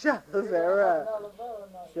nice aloe vera. Aloe vera,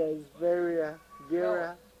 nice. Says Vera.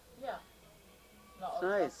 Vera. Yeah. No, It's it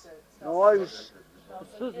nice. smells good. It smells Nice. Smells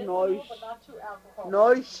This like is alcohol, nice. but not too alcohol.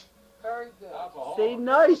 Nice. Very good. Alcohol. Say A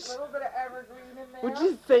nice. little bit of evergreen in there. Would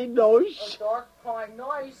you say A nice? dark pine.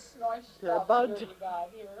 Nice Yeah, stuff about- that we got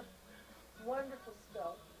here. Wonderful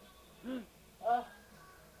stuff. Did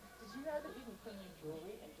you know that you can clean your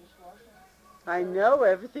jewelry and dishwasher? I know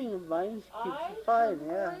everything of mine keeps I it fine,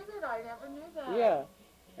 couldn't yeah. believe it. I never knew that. Yeah.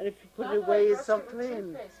 And if you put Not it that away, I it's brushed not it with clean.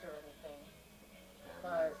 toothpaste or anything,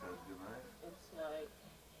 but it's like.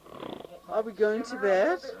 it Are we might going to shimmer bed?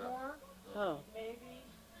 A little bit more, Oh. maybe.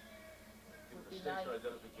 Would be Mistakes nice. or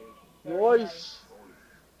identification. Very Nice.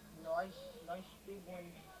 Nice big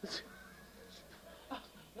one.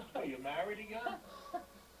 Are you married again?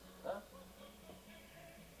 Huh?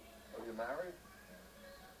 Are you married?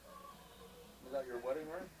 Is that your wedding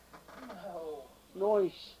ring? No. Nice.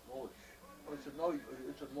 Noise. Oh, it's a noise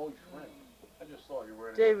ring. I just thought you were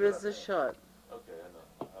in Dave, it's a shot. Okay,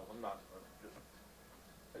 I know. I'm not. Just.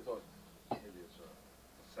 I thought maybe it's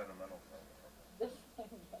a sentimental thing. This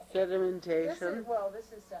thing. This is, Sedimentation. well, this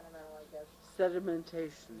is sentimental, I guess.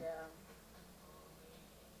 Sedimentation. Yeah.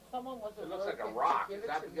 Someone was It looks like a allergic to rock. give Is it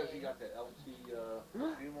that to because me. you got the LT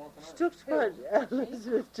perfume on She tonight? talks about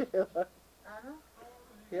Elizabeth Taylor. Anna?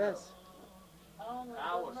 Yes. Oh, no,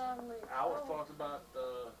 Alice. lovely. Alice Oh. talked about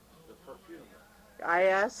the perfume. I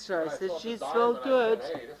asked her, I When said, saw the she diamond, smelled I good.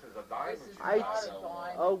 said, hey, this is a diamond. This is you I- got, not a so,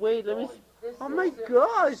 diamond. Oh, wait, let me see. This Oh is my a-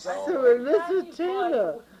 gosh, So- so Elizabeth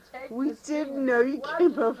Taylor. Take We this didn't thing know you and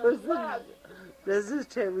came slap up it with in the a This is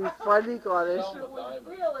Jamie finally got it. Selma It was Diamond.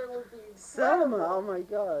 real, it would be Selma, incredible. oh my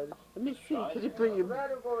god. Let me see. Could you put your,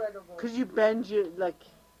 Incredible. could you bend your, like,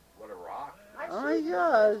 What a rock. I Oh showed my you this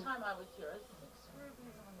God. last time I was here. It's 6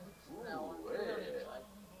 rubies on each snow. Ooh, hey.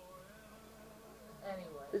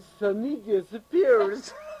 Anyway. it suddenly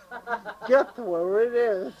disappears. Guess where it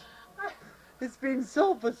is? It's being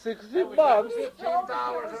sold for 60 bucks. $15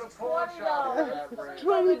 at a pawn shop for that ring.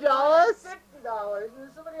 $20? $50,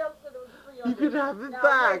 and somebody else said it was $300. You could have it now,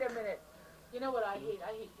 back. Wait a minute. You know what I hate?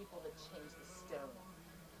 I hate people that change the stone.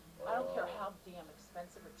 I don't care how damn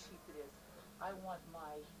expensive or cheap it is. I want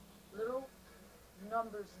my little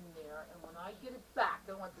numbers in there, and when I get it back,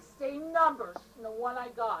 I want the same numbers from the one I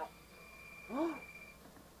got.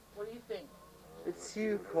 What do you think? It's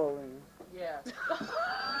you calling. Yeah.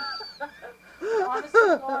 Honest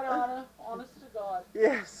to God, Anna. Honest to God.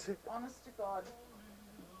 Yes. Honest to God.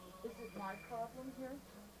 Is it my problem here?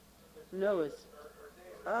 No, it's.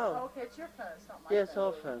 Oh. Okay, it's your phone. It's not my Yeah, it's phone.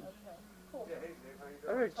 our phone. Okay, cool.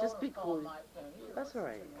 Alright, just be Call cool. my phone. You That's listen to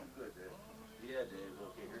alright. me. Good, Dave. Yeah, Dave.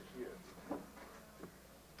 Okay, here she is.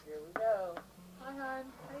 Here we go. Hi, hon.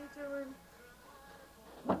 How you doing?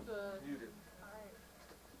 Good. Muted. Alright.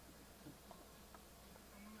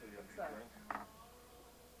 You have What's your up? drink?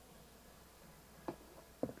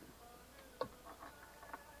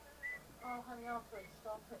 Oh, honey, I'll put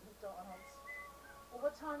stop at McDonald's. Well,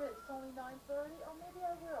 what time is it? It's only 9:30? Oh, maybe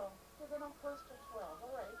I will. Well, then I'll close till 12.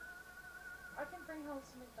 All right. I can bring home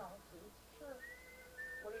some McDonald's food. Sure.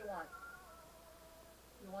 What do you want?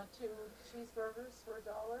 You want 2 cheeseburgers for $1?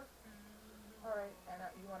 All right. And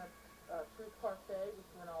you want a fruit parfait with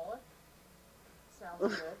granola?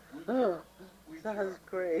 Sounds good. Sounds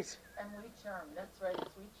great. And wheat germ. That's right.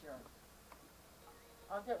 It's wheat germ.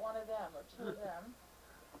 I'll get one of them or 2 of them.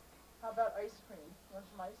 How about ice cream? You want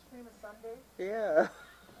some ice cream, a sundae? Yeah.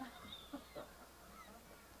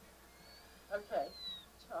 Okay.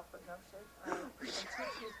 Chocolate milkshake. All right. And 2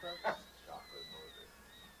 cheeseburgers. Chocolate milkshake.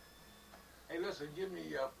 Hey, listen, give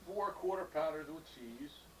me 4 quarter pounders with cheese,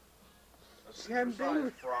 a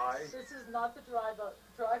Champagne. supersized fry, This is not the drive-up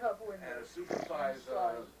window. and a supersized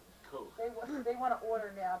Sorry. Coke. They want to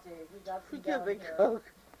order now, Dave. We got them Forget down the here.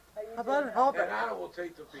 Coke. How you How about doing? hot, And Anna will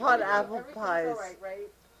take the hot pizza. apple Everything's pies? all right, right?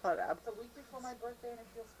 Hot apple. It's a week before my birthday, and it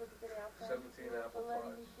feels good to get out. Thank 17 you apple for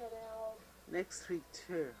letting pies. me get out. Next week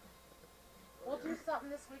too. We'll do something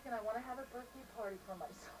this week, and I want to have a birthday party for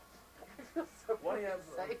myself. I feel so Why do you good have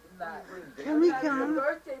saying that. Can we I'm having a come?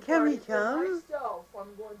 birthday Can we party for come? myself.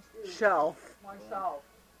 I'm going to Shelf. myself.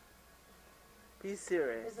 Be Is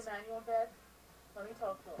serious. Emmanuel in bed? Let me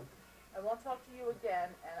talk to him. I won't talk to you again,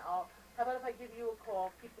 and how about if I give you a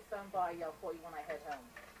call, keep the phone by you, I'll call you when I head home.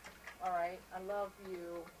 All right? I love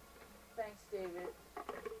you. Thanks, David.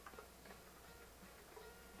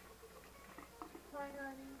 Hi,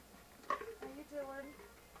 honey. How you doing?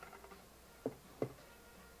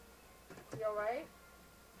 You all right?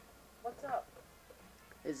 What's up?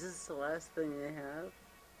 Is this the last thing they have?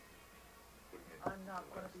 I'm not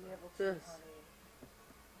going to be able to, Yes. honey.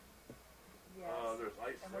 Yes. There's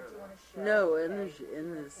ice And there. we're doing a show. No, okay?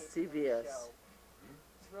 in the We're taping CVS. a show.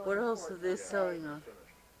 It's really What else are important, they okay? selling on? Finished.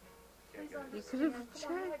 Please Can't get You it. could have understand.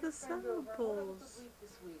 Come on, checked have the your friend over. We'll have a good samples. week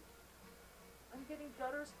this week. I'm getting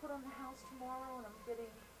gutters put on the house tomorrow, and I'm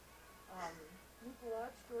getting new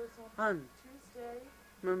garage doors on Hun, Tuesday.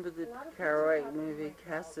 remember the A lot of things are Carrot happening movie right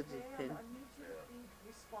now, Cassidy okay? thing? I need you to be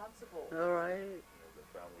responsible. Alright. The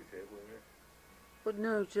family table in here. Well,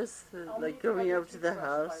 no, just I'll like need to have going your up to the toothbrush by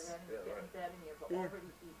house. then and Yeah, get in right. bed and you're Yeah.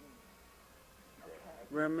 already eaten. Okay.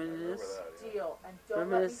 Reminisce. Remember that, yeah. Deal. And don't let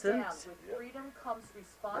me Reminiscent. down. With Yep. freedom comes I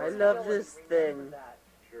responsibility. love this Remember thing. that.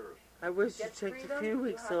 Sure. I wish you Get checked freedom, a few you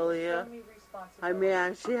weeks have to earlier. show me I may responsibility.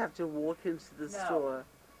 actually have to walk into the No. store.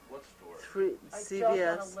 What store? Three I don't want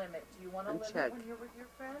CVS. to limit. Do you want to and limit check. when you're with your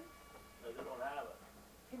friend? No, they don't have it.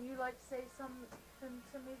 Can you like say something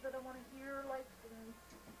to me that I want to hear? Like,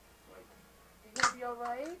 you gonna be all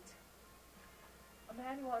right?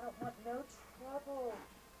 Emmanuel, I don't want no trouble.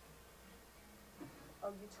 Oh,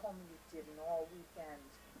 you told me you didn't all weekend.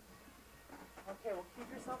 Okay, well keep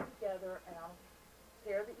yourself together, and I'll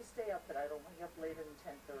care that you stay up, but I don't want you up later than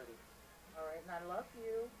 10:30. All right, and I love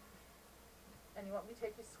you. And you want me to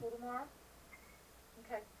take you to school tomorrow?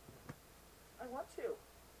 Okay. I want to.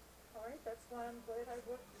 All right, that's why I'm glad I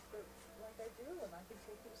work like I do, and I can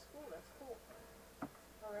take you to school. That's cool.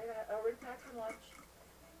 All right, I already packed your lunch.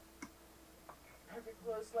 Have your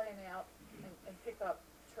clothes laying out, and pick up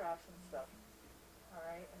trash and stuff. All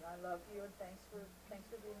right, and I love you, and thanks for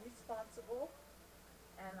being responsible.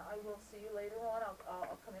 And I will see you later on.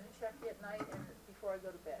 I'll come in and check you at night and before I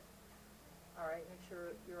go to bed. All right, make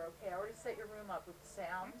sure you're okay. I already set your room up with the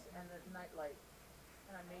sound and the night light,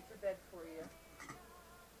 and I made your bed for you.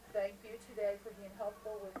 Thank you today for being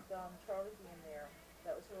helpful with Charlie being there.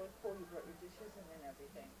 That was really cool. You brought your dishes in and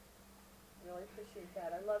everything. Really appreciate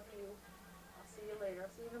that. I love you. I'll see you later.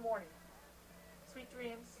 I'll see you in the morning. Sweet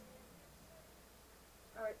dreams.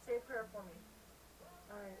 All right, say a prayer for me.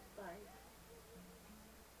 All right, bye.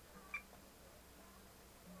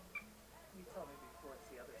 You told me before it's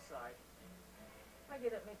the other side. I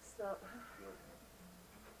get it mixed up.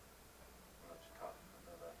 That's tough. I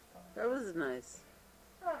know that's tough. That was nice.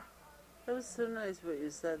 Ah, That was so nice what you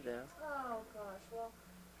said there. oh gosh, well,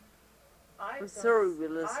 I'm sorry we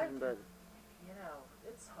listened, but you know,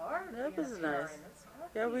 it's hard. That being was a parent. nice. It's hard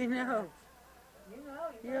Yeah, being we a know. parent. You know.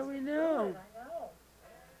 You Yeah, guys we can do know. it, I know.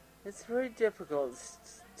 it's very difficult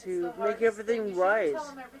It's to the make hardest everything thing. right. You should tell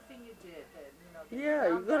them everything you did. That, that Yeah,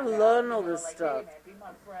 you you gotta found learn out, all this like, stuff. Hey, man, be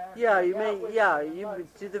my friend. Yeah, you hang out make with me, you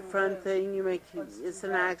let's do the do front this. thing. You make Let's it's do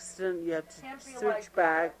an that. accident. You have to Can't be switch like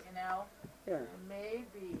back. That, you know. Yeah,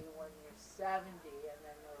 Maybe when you're 70 and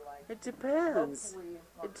then they're like. it depends. Hopefully,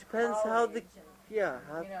 It depends how the and, yeah.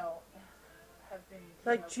 How, you know, have been.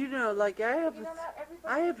 like you know, like I have You know, not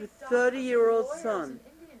everybody I have can a be doctors and 30-year-old lawyers son. and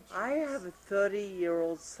Indian I chiefs. have a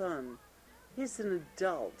 30-year-old son. He's an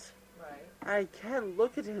adult. Right. I can't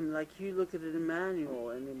look at him like you look at an Emmanuel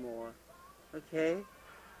anymore. Okay?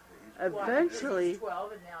 Eventually, He's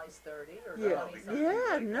 12 and now he's 30 or yeah, 20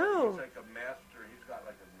 yeah, no. He's like a master. He's got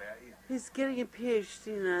like a He's getting a PhD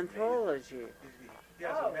in anthropology. he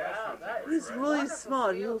has Oh, a master's wow, that degree, He's right? really wonderful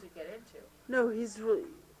smart. field to get into. No, he's really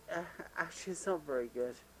actually it's not very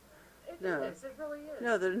good. It No. is, it really is.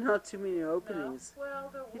 No, there are not too many No? openings. Well,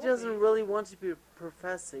 there He will doesn't be. really want to be a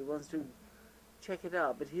professor. He wants to check it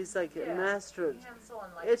out. But he's like a Yeah, master at hands-on,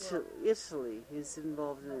 like Italy. He's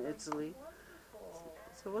involved in Italy. Wonderful.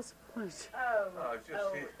 So what's the point? Oh, it's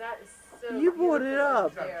just he- that is so You brought it beautiful up.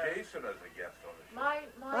 He's got there. Jason as a guest on the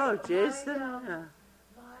show. Oh, Jason? Yeah.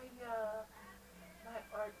 My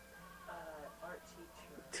art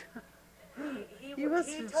teacher. You must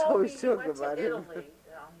he have told always me he talked went about to him. Italy,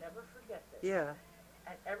 and I'll never forget this. Yeah.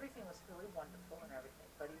 And everything was really wonderful and everything.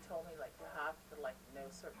 But he told me like you have to like know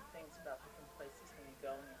certain things about different places when you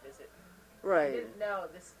go and you visit. I Right. didn't know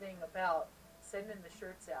this thing about sending the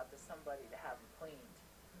shirts out to somebody to have them cleaned.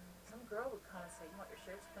 Some girl would come and say, "You want your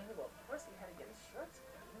shirts cleaned?" Well, of course he had to get his shirts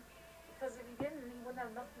cleaned because if he didn't, he wouldn't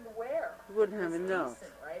have nothing to wear. You wouldn't have It's enough.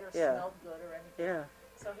 decent, right? Or Yeah. smelled good or anything. Yeah.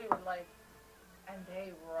 So he would like, and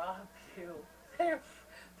they rob you.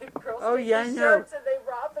 The girls Oh, take yeah, the I know. shirts and they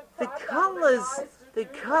rob the The crap out of cutlers, guys to the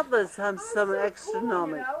do that. cutlers have Oh, some so astronomical.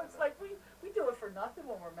 Cool, you know? It's like we do it for nothing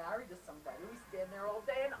when we're married to somebody. We stand there all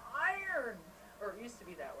day and iron. Or it used to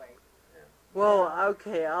be that way. Well,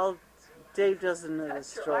 okay, Dave doesn't know the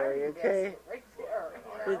That's your story, ironing okay? basket right there.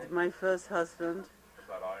 You know? With my first husband.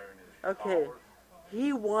 About iron his Okay. collars.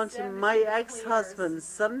 He wanted Send it my to the ex-husband cleaners.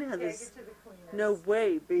 suddenly had Take this. it to the cleaners. No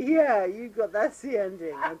way, but yeah, that's the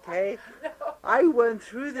ending, okay? No. I went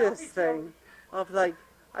through Tell this me, thing of like,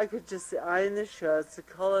 I could just iron the shirts, the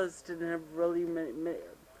collars didn't have really many,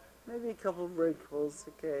 maybe a couple of wrinkles,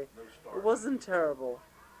 okay? No It starch. wasn't terrible.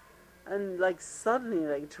 And like suddenly,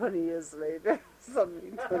 like 20 years later,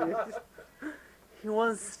 he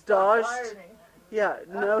wants Stop starched. ironing. Yeah,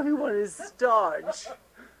 no, he wanted starch.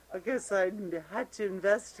 Okay, so I had to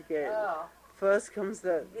investigate. Oh. First comes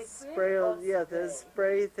that Liquid spray, or yeah, the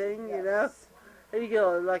spray? spray thing, you know? Yes. And you get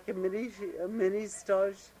like a mini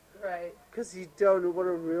starch, Right. because you don't know what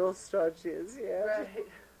a real starch is, yeah? Right.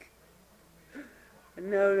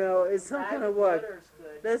 No, it's not going to Rabbit work. butter's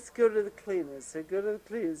good. Let's go to the cleaners. So go to the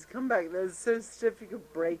cleaners. Come back. They're so stiff you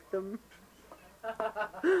could break them.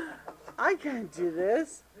 I can't do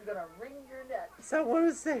this. You're gonna wring your neck. So I want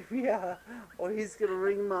to say, yeah, or he's going to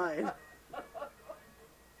ring mine.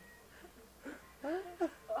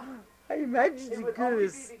 I imagine It a would only be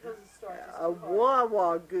goose. because it starts A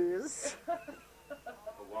Wawa goose.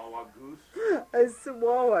 A Wawa goose. It's a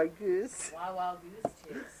Wawa goose. Wow, wow, goose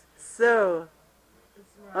chase. So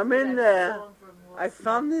I'm in there. I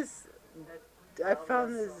found this. I Oh,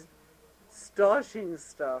 found that's this starching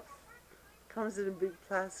stuff. Comes in a big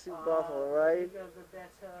plastic bottle, right?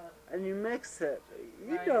 And you mix it.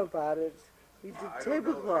 You Right. know about it. You I do don't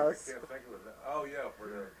tablecloths. know. I can't think of it. Oh yeah, for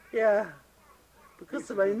the. Yeah. we Because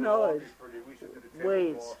used of to my do the knowledge. laundry for the- We should do the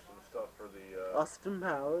Wait. tablecloths and stuff for the. Austin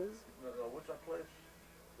Powers. No, what's that place?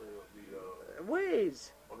 The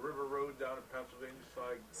Wait. on River Road down in Pennsylvania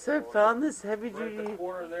side. So I found this heavy right at the duty.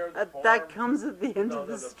 corner there. The That farm. comes at the end No, of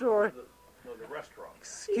the no, story. The restaurant.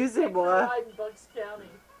 Excuse me, boy. Ride in Bucks County.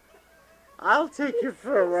 I'll take you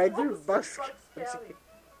for a ride through Bucks Bucks County.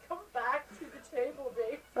 Come back to table,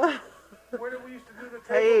 Dave. Where did we used to do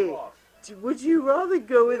the Hey. tablecloth? Would you rather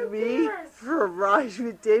go with Who me cares? for a ride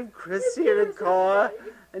with Dave Christie in a cares car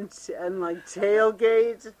anyway? and like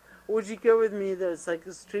tailgate? Or would you go with me that's like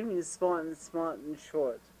extremely smart and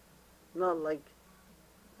short? Not like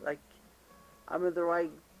I'm at the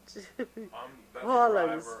right I'm the best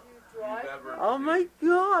Collins. driver You drive you've ever Oh my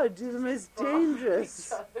God, you're the most dangerous.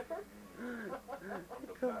 each other. I'm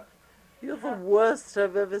the best. You're the worst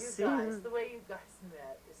I've ever You guys, seen. the way you guys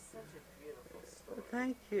met is such a beautiful story.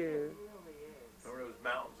 Thank It you. really is. Remember those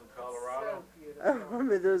mountains in So Colorado? I beautiful.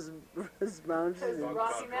 remember those Those mountains Talk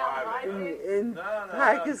Rocky about Mountain driving. highways. in No,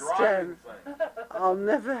 Pakistan. driving thing. I'll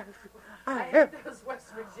never. I I have. hate those West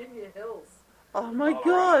Virginia hills. Oh my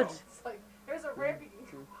Colorado. God, It's like, here's a ramp you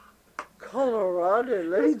can Colorado.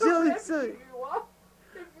 Let me tell you something.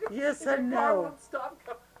 Yes, I Your car know. won't stop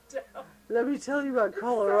going down. Let me tell you about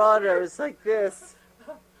Colorado. It's like this.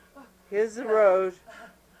 Here's the road.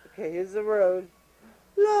 Okay, here's the road.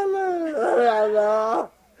 La la la la la.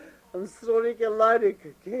 I'm snorting a line of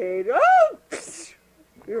cocaine. Oh!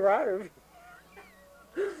 You're out of here.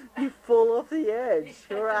 You fall off the edge.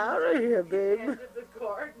 You're out of here, The babe. end of the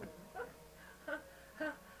garden.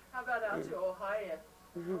 How about out to Ohio?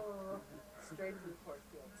 Oh, straight to the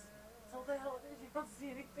cornfields. So the hell it is, you don't see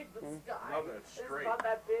anything but sky. Nothing, it's It's straight. not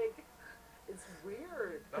that big. It's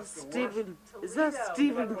weird. That's the worst. Stephen, is Toledo, that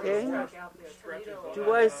Stephen you got King? Stretch out there, Stretches Toledo. on Do that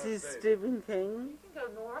I United see States. Stephen King? You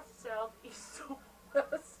can go north, south, east, or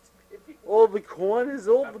west. If you All the corn is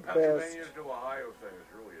all That the best. Pennsylvania to Ohio thing is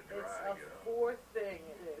really a It's drag, a you know. fourth thing,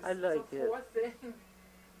 it is. I like it's a it. fourth thing.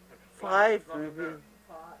 Five, Nothing maybe. better.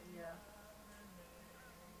 Yeah.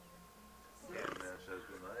 Yeah, Man Says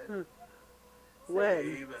Goodnight. When?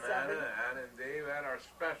 Dave and Seven. Anna and Dave and our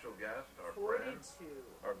special guest, our friend, 42.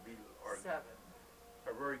 our 7.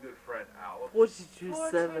 very good friend Alice. 42-7.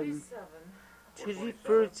 427. Tutti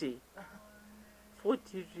frutti.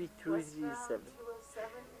 42-3-7. Westbound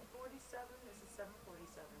 207 and 47. This is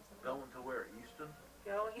 747. Going to where? Easton?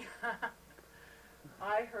 Going.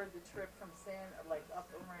 I heard the trip from like up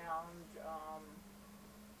around,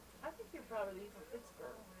 I think you'd probably leave from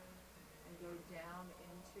Pittsburgh and go down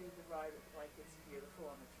into the ride, like it's beautiful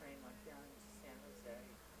on the train, like down into San Jose.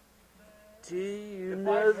 Do you If I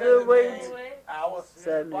know said the the way? name- Anyway, Alice,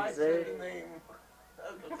 San if I Jose. said the name,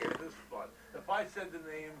 okay, this is fun. If I said the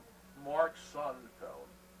name Mark Sonnenfeld,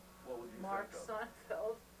 what would you Mark think of?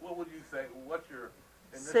 Sonnenfeld. What would you think? What's your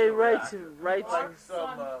initial Say right reaction? to right. Mark Like some,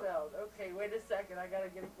 Sonnenfeld. Okay, wait a second. I gotta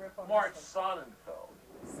get a grip on Mark this one. Sonnenfeld.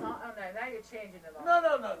 Oh no, now you're changing it all.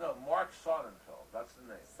 No. Mark Sonnenfeld. That's the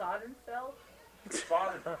name. Sonnenfeld?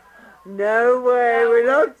 Sonnenfeld. No way. We're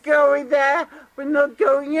not going there. We're not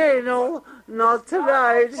going anal. Not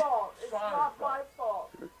tonight. It's not my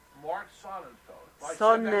fault. Mark Sonnenfeld. If I said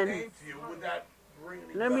Sonnen. that name to you, would that ring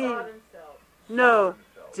any Let me- bells? Sonnenfeld. No,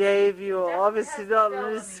 Sonnenfeld. Dave. You're Definitely obviously has the not felony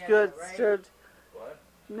in it, understood. What?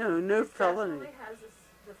 No felony. Definitely has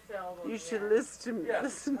the feld on You the should end. listen. Yes.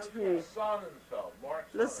 Listen to Okay. me. Sonnenfeld. Mark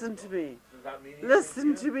Listen to Sonnenfeld. me. Does that mean anything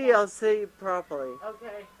Listen to to you? me. I'll say it properly.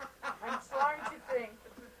 Okay. I'm trying to think.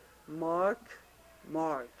 Mark.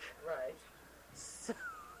 Right. S-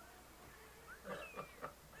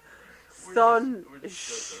 We're Son.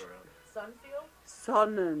 just joking around. Sunfield?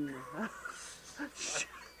 Sonnen.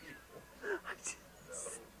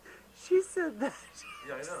 She said that.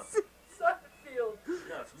 Yeah, I know. Sunfield.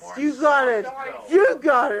 Yeah, it's Mark You got it. Sonnenfeld. You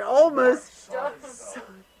got it. Almost. Mark Sonnenfeld.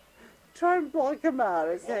 Try and block him out,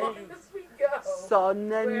 okay? As long as we go. Where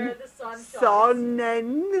Sonnen. the sun shines.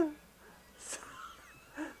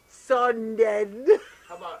 Sonnen.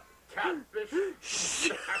 How about Catfish?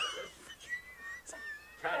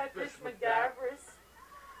 Catfish McGavris.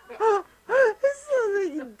 This is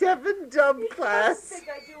like a deaf and dumb I don't class. think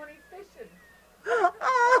I do any fishing.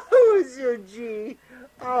 Oh, who's your G?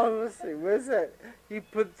 Oh, let's see, where's that? You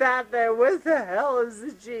put that there. Where the hell is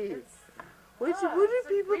the G? It's, Where it's do a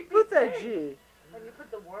people creepy put that thing. G? When you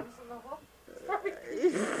put the worms in the hook. It's very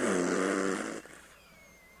creepy.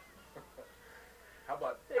 How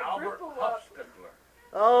about They Albert ripple up. Huffstickler?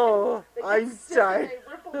 Oh, They get sick and Einstein. they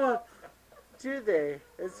ripple up. Do they?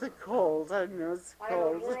 It's a cold. I know it's I know,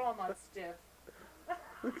 cold. we're all not stiff.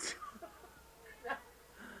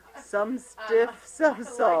 Some stiff, some I liked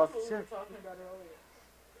soft. what we were talking about earlier.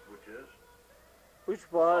 Which is?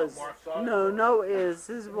 Which was? Mark Sonnenfeld. No, is.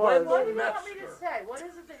 His When was. What do you want me to Metzger. say? What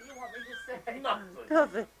is it that you want me to say? Nothing.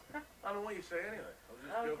 Nothing. I don't want you to say anything. I was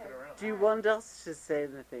just Okay. joking around. Do you want us to say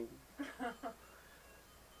anything?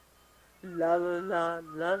 La la la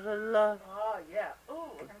la la la. Oh, yeah. Ooh,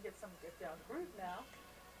 we're going to get down groove now.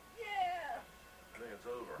 Yeah. I think it's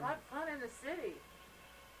over. Have fun in the city.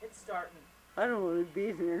 It's starting. I don't want to be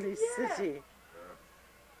in any Yeah. city.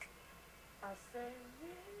 I say,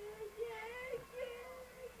 yeah.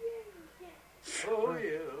 Oh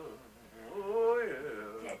yeah, oh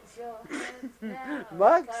yeah. Get your hands down.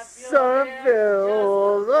 Max Clap your hands Sunfield, just a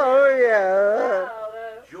oh little yeah.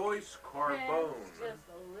 louder. Joyce Carbone. Hands just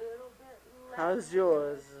a little bit louder. How's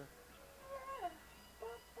yours? Yeah.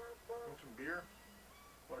 Want some beer?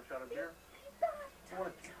 Want a shot of beer? You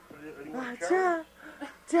want Ah, a cherry?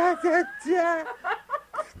 da, da, da, da.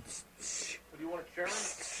 Do you want a cherry?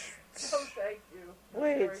 No, thank you. No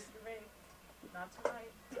Wait. cherries for me. Not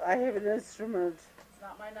tonight. I have an instrument. It's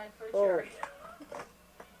not my night for a Oh. cherry.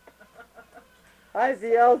 I have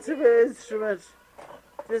the ultimate instrument.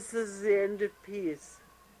 This is the end of peace.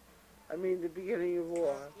 I mean, the beginning of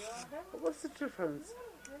war. What's the difference?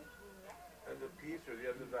 End of peace or the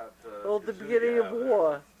end of that? Well, the as soon as beginning you of have it.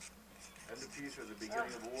 war. End of peace or the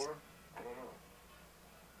beginning of war? I don't know.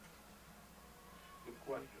 Good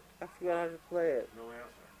question. I forgot how to play it. No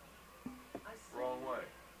answer. I see. Wrong way.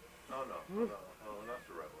 No, that's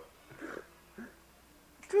the right way.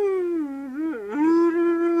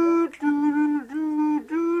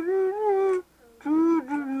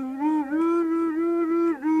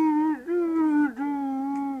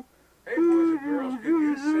 Hey, boys and girls,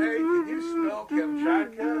 can you smell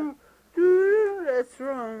Kamchatka? That's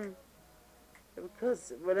wrong.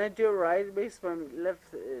 Because when I do it right, it makes my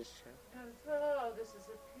left itch. Oh, this is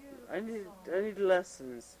a beautiful song. I need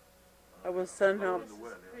lessons. I will send out. This is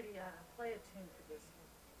pretty. Play a tune for this one.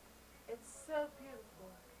 It's so beautiful.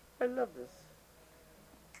 I love this.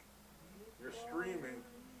 You're streaming.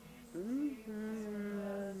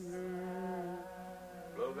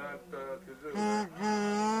 Blow that kazoo.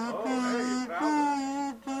 Oh, hey, you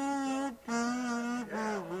found it.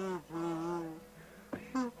 Yeah.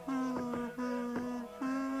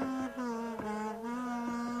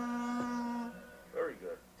 Very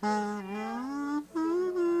good.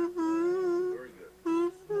 Very good.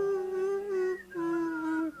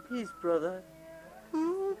 Peace, brother.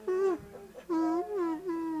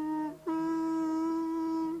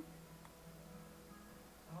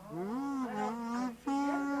 I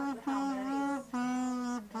forget about how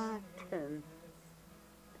many. 10.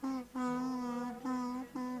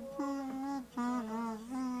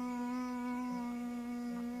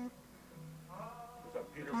 Is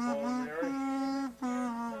that Peter, Paul, and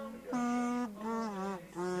Mary?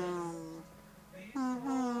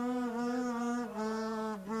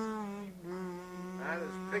 That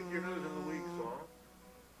is Pick Your Nose in the Week song.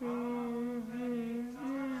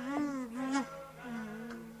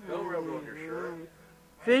 No rub on your shirt.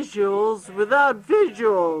 Visuals without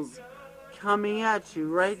visuals coming at you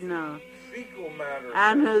right now. Fecal matter.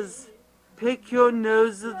 Anna's Pick Your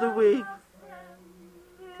Nose of the Week.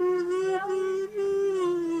 Oh,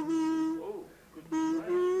 good. Nice.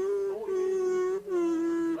 Oh,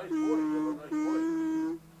 nice voice. You have a nice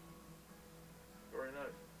voice. Very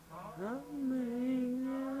nice. How many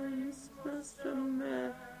ones must a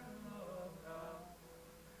man?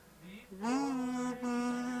 I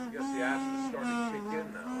guess the acid is starting to kick in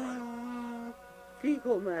now,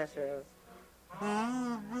 Fecal matter.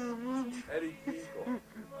 right? Eddie Fecal.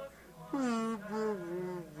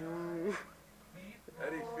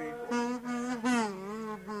 Eddie Fecal.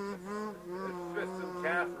 It's Fifth and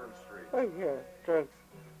Catherine Street. Oh, yeah, drugs.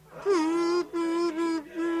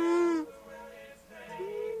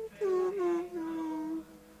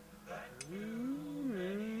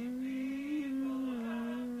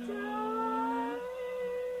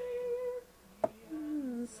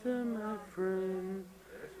 So my friend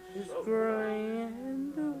This is is so good. growing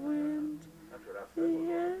in the wind. That's what I said was on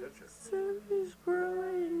the picture. Sun is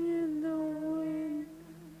growing in the wind.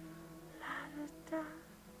 La, da,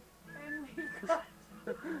 And we got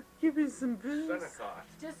da. Give me some booze. Senecott.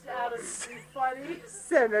 just out of funny.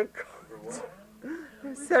 Seneca. For what?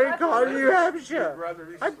 Seneca, New You'd Hampshire. rather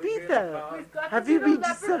be I sleeping beat in that. a pod? We've got Have to you do been the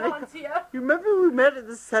to Seneca? leprechauns here. You remember we met at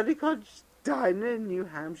the Seneca Diner in New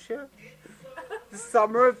Hampshire? The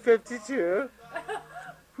summer of '52.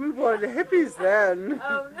 We were the hippies then.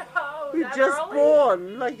 Oh no! We that just early?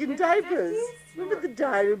 born, like in In the diapers. 50s? Remember the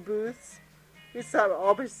diner booths? We sat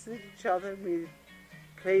opposite each other and we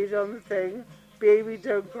played on the thing. Baby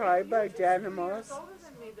Don't Cry by Diana Moss. She's older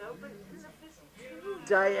than me though, but in the 52.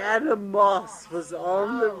 Diana Moss was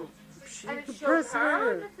on the. She And it could showed press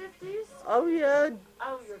her in her. the 50s. Oh yeah,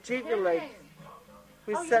 Oh, you're Chica kidding. Lake.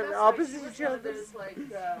 We Oh, yeah, sat that's right. opposite She was each one of other. those, like,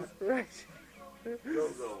 Right. Go-go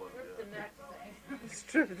one, rip the yeah. neck thing.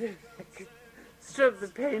 Strip the neck. Strip the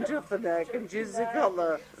paint off the neck and choose the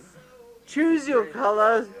color. Choose your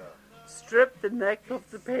color. Yeah. Strip the neck of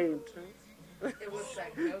the paint. It was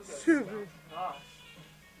that go-go Stupid. stuff. Gosh.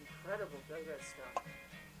 Incredible go-go stuff.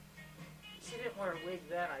 She didn't wear a wig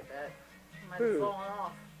then, I bet. It might have Who? fallen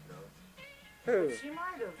off. Who? But she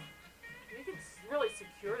might have. You could really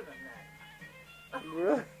secure them then.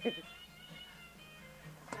 Right.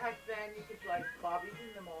 Back then, you could like bobby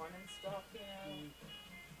pin them on and stuff, you know.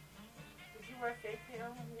 Did you wear fake hair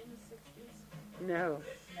when you were in the 60s? No.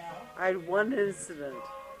 No. I had one incident.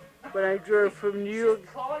 When I drove from New York. She's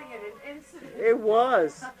calling it an incident. It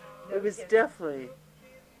was. No It was kidding. definitely.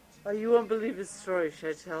 Oh, you won't believe the story.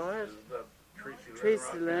 Should I tell it?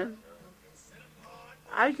 Tracy Lynn.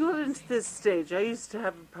 I got into this stage. I used to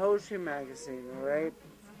have a poetry magazine, right?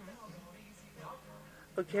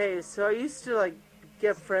 Okay, so I used to like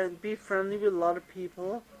be friendly with a lot of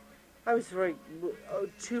people. I was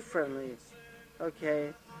too friendly.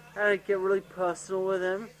 Okay, and I'd get really personal with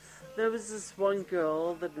them. There was this one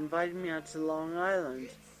girl that invited me out to Long Island.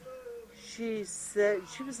 She said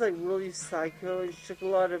she was like really psycho, and she took a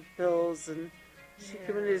lot of pills, and she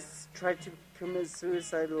tried to commit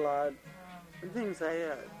suicide a lot, and things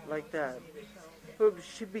like that. But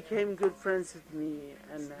she became good friends with me,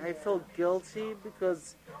 and I felt guilty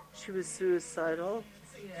because she was suicidal.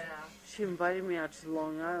 Yeah. She invited me out to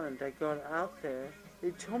Long Island. I got out there.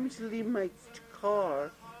 They told me to leave my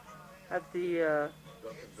car at the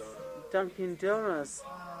Dunkin' Donuts,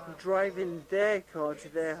 drive in their car to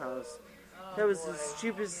their house. That was the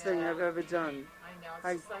stupidest thing I've ever done. I know.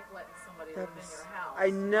 It's just like letting somebody live in your house. I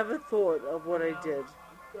never thought of what I did.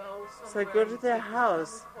 So I go to their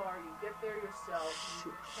house.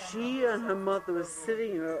 She and her mother were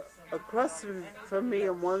sitting across from me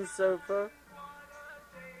on one sofa.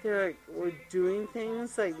 They were doing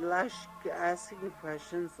things like asking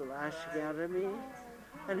questions, lashing out at me.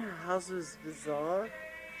 And her house was bizarre.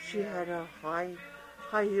 She had her high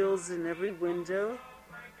heels in every window.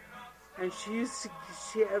 And she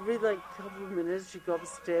every couple of minutes, she'd go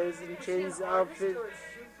upstairs and change the outfit.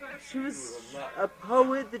 She was a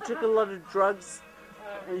poet that took a lot of drugs,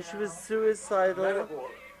 and she was suicidal.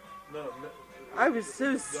 I was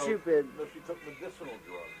so stupid. No, she took medicinal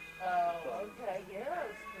drugs. Oh, okay, yes.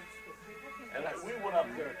 And we went up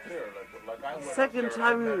there too. Like I went Second up there,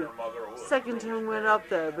 time I met her mother was. Second time went up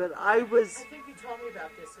there, but I was. I think you told me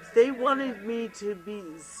about this. They wanted me to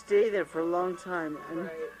stay there for a long time, and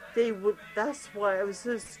they would. That's why I was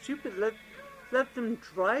so stupid. Let them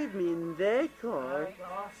drive me in their car,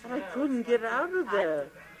 and I couldn't get out of there.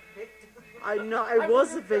 I know I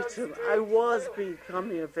was a victim. I was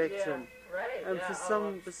becoming a victim, and for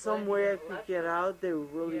some way I could get out. They were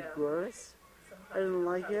really gross. I didn't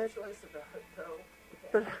like it.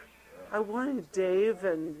 But I wanted Dave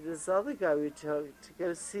and this other guy we took to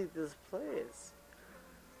go see this place.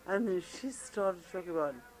 And then she started talking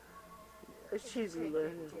about, she's,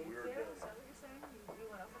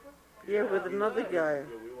 yeah, with another guy.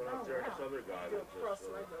 We went up there, this other guy was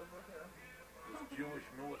this Jewish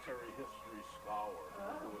military history scholar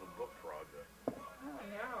doing a book project. Oh,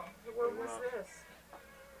 no. Where was this?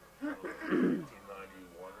 1991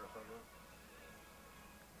 or something.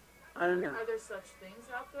 I don't know. Are there such things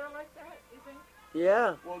out there like that, you think?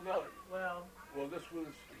 Yeah. Well, no. Well, this was,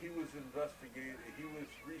 he was investigating, he was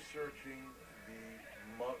researching the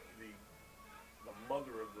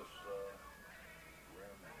mother of this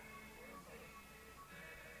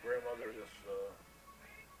grandmother of this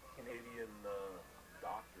Canadian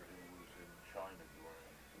doctor who was in China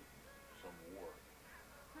during some war.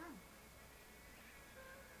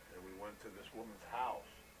 And we went to this woman's house.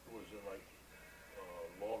 It was in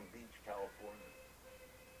Long Beach, California.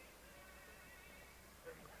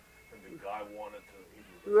 And the guy wanted to.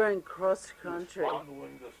 We were in cross He was country.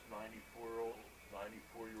 fondling this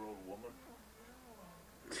 94-year-old woman.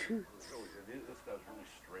 This guy's really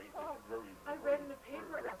straight. I read in the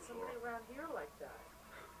paper about somebody around here like that.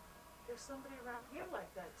 There's somebody around here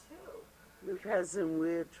like that, too. We've had some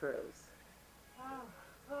weird trips.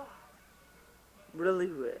 Oh. Really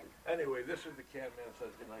weird. Anyway, this is the Man Says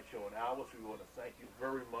Goodnight show. And Alice, we want to thank you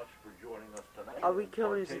very much for joining us tonight. Are we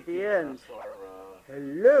coming to the end? Hello.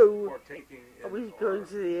 Hello? Are we going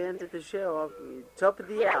to the end of the show? Top of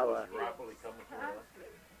the hour. Rapidly coming to an end.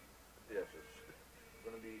 Yes, it's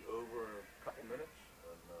going to be over in a couple minutes.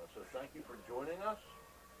 And so thank you for joining us.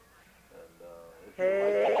 And if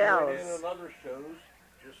Hey, you'd like to join Alice. in on other shows,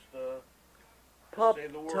 just Pop say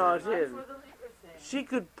the word. tart Not in. for the liquor thing. She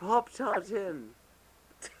could pop tart in.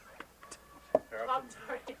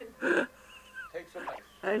 Pop-Tart in. Take some ice.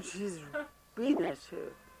 And she's been there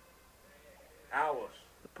too. Alice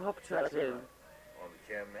The pop tart in. on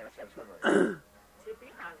the Man Says Goodnight. Tippy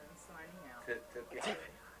Holland signing out.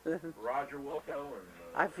 Roger Wilco and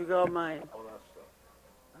I forgot mine. I want to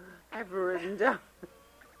ever written down.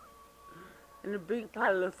 In a big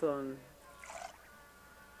pilothon.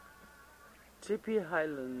 Chippy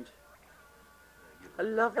Highland. I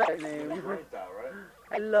love that name. Right now, right?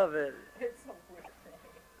 I love it. It's a weird name.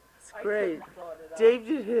 It's great. I thought it up. Dave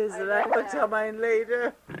did his, and I love will that. tell mine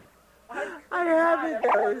later. I have haven't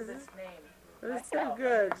thought of those. this name. It's so myself.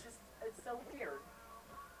 good. It's so weird.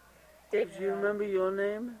 Dave, do you Yeah. remember your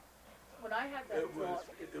name? When I had that It was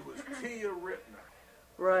dog, Tia Rittner.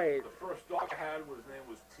 Right. The first dog I had was name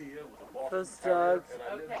was Tia. It was a Boston First Terrier, dog. and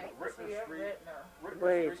I lived okay, in Rittner Tia Street. Rittner. Rittner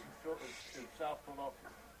Wait. Street in South Philadelphia.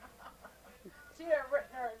 Tia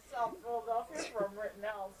Rittner in South Philadelphia from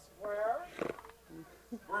Rittenhouse Square.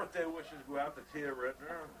 Birthday wishes go out to Tia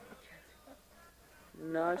Rittner.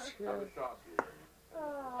 No, Have a shot here.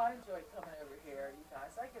 Oh, I enjoy coming over here, you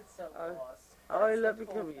guys. I get so Oh. lost. Oh, I That's love the you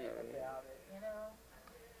cool coming thing here, yeah. about it, you know?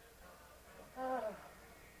 Oh.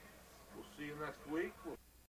 We'll see you next week.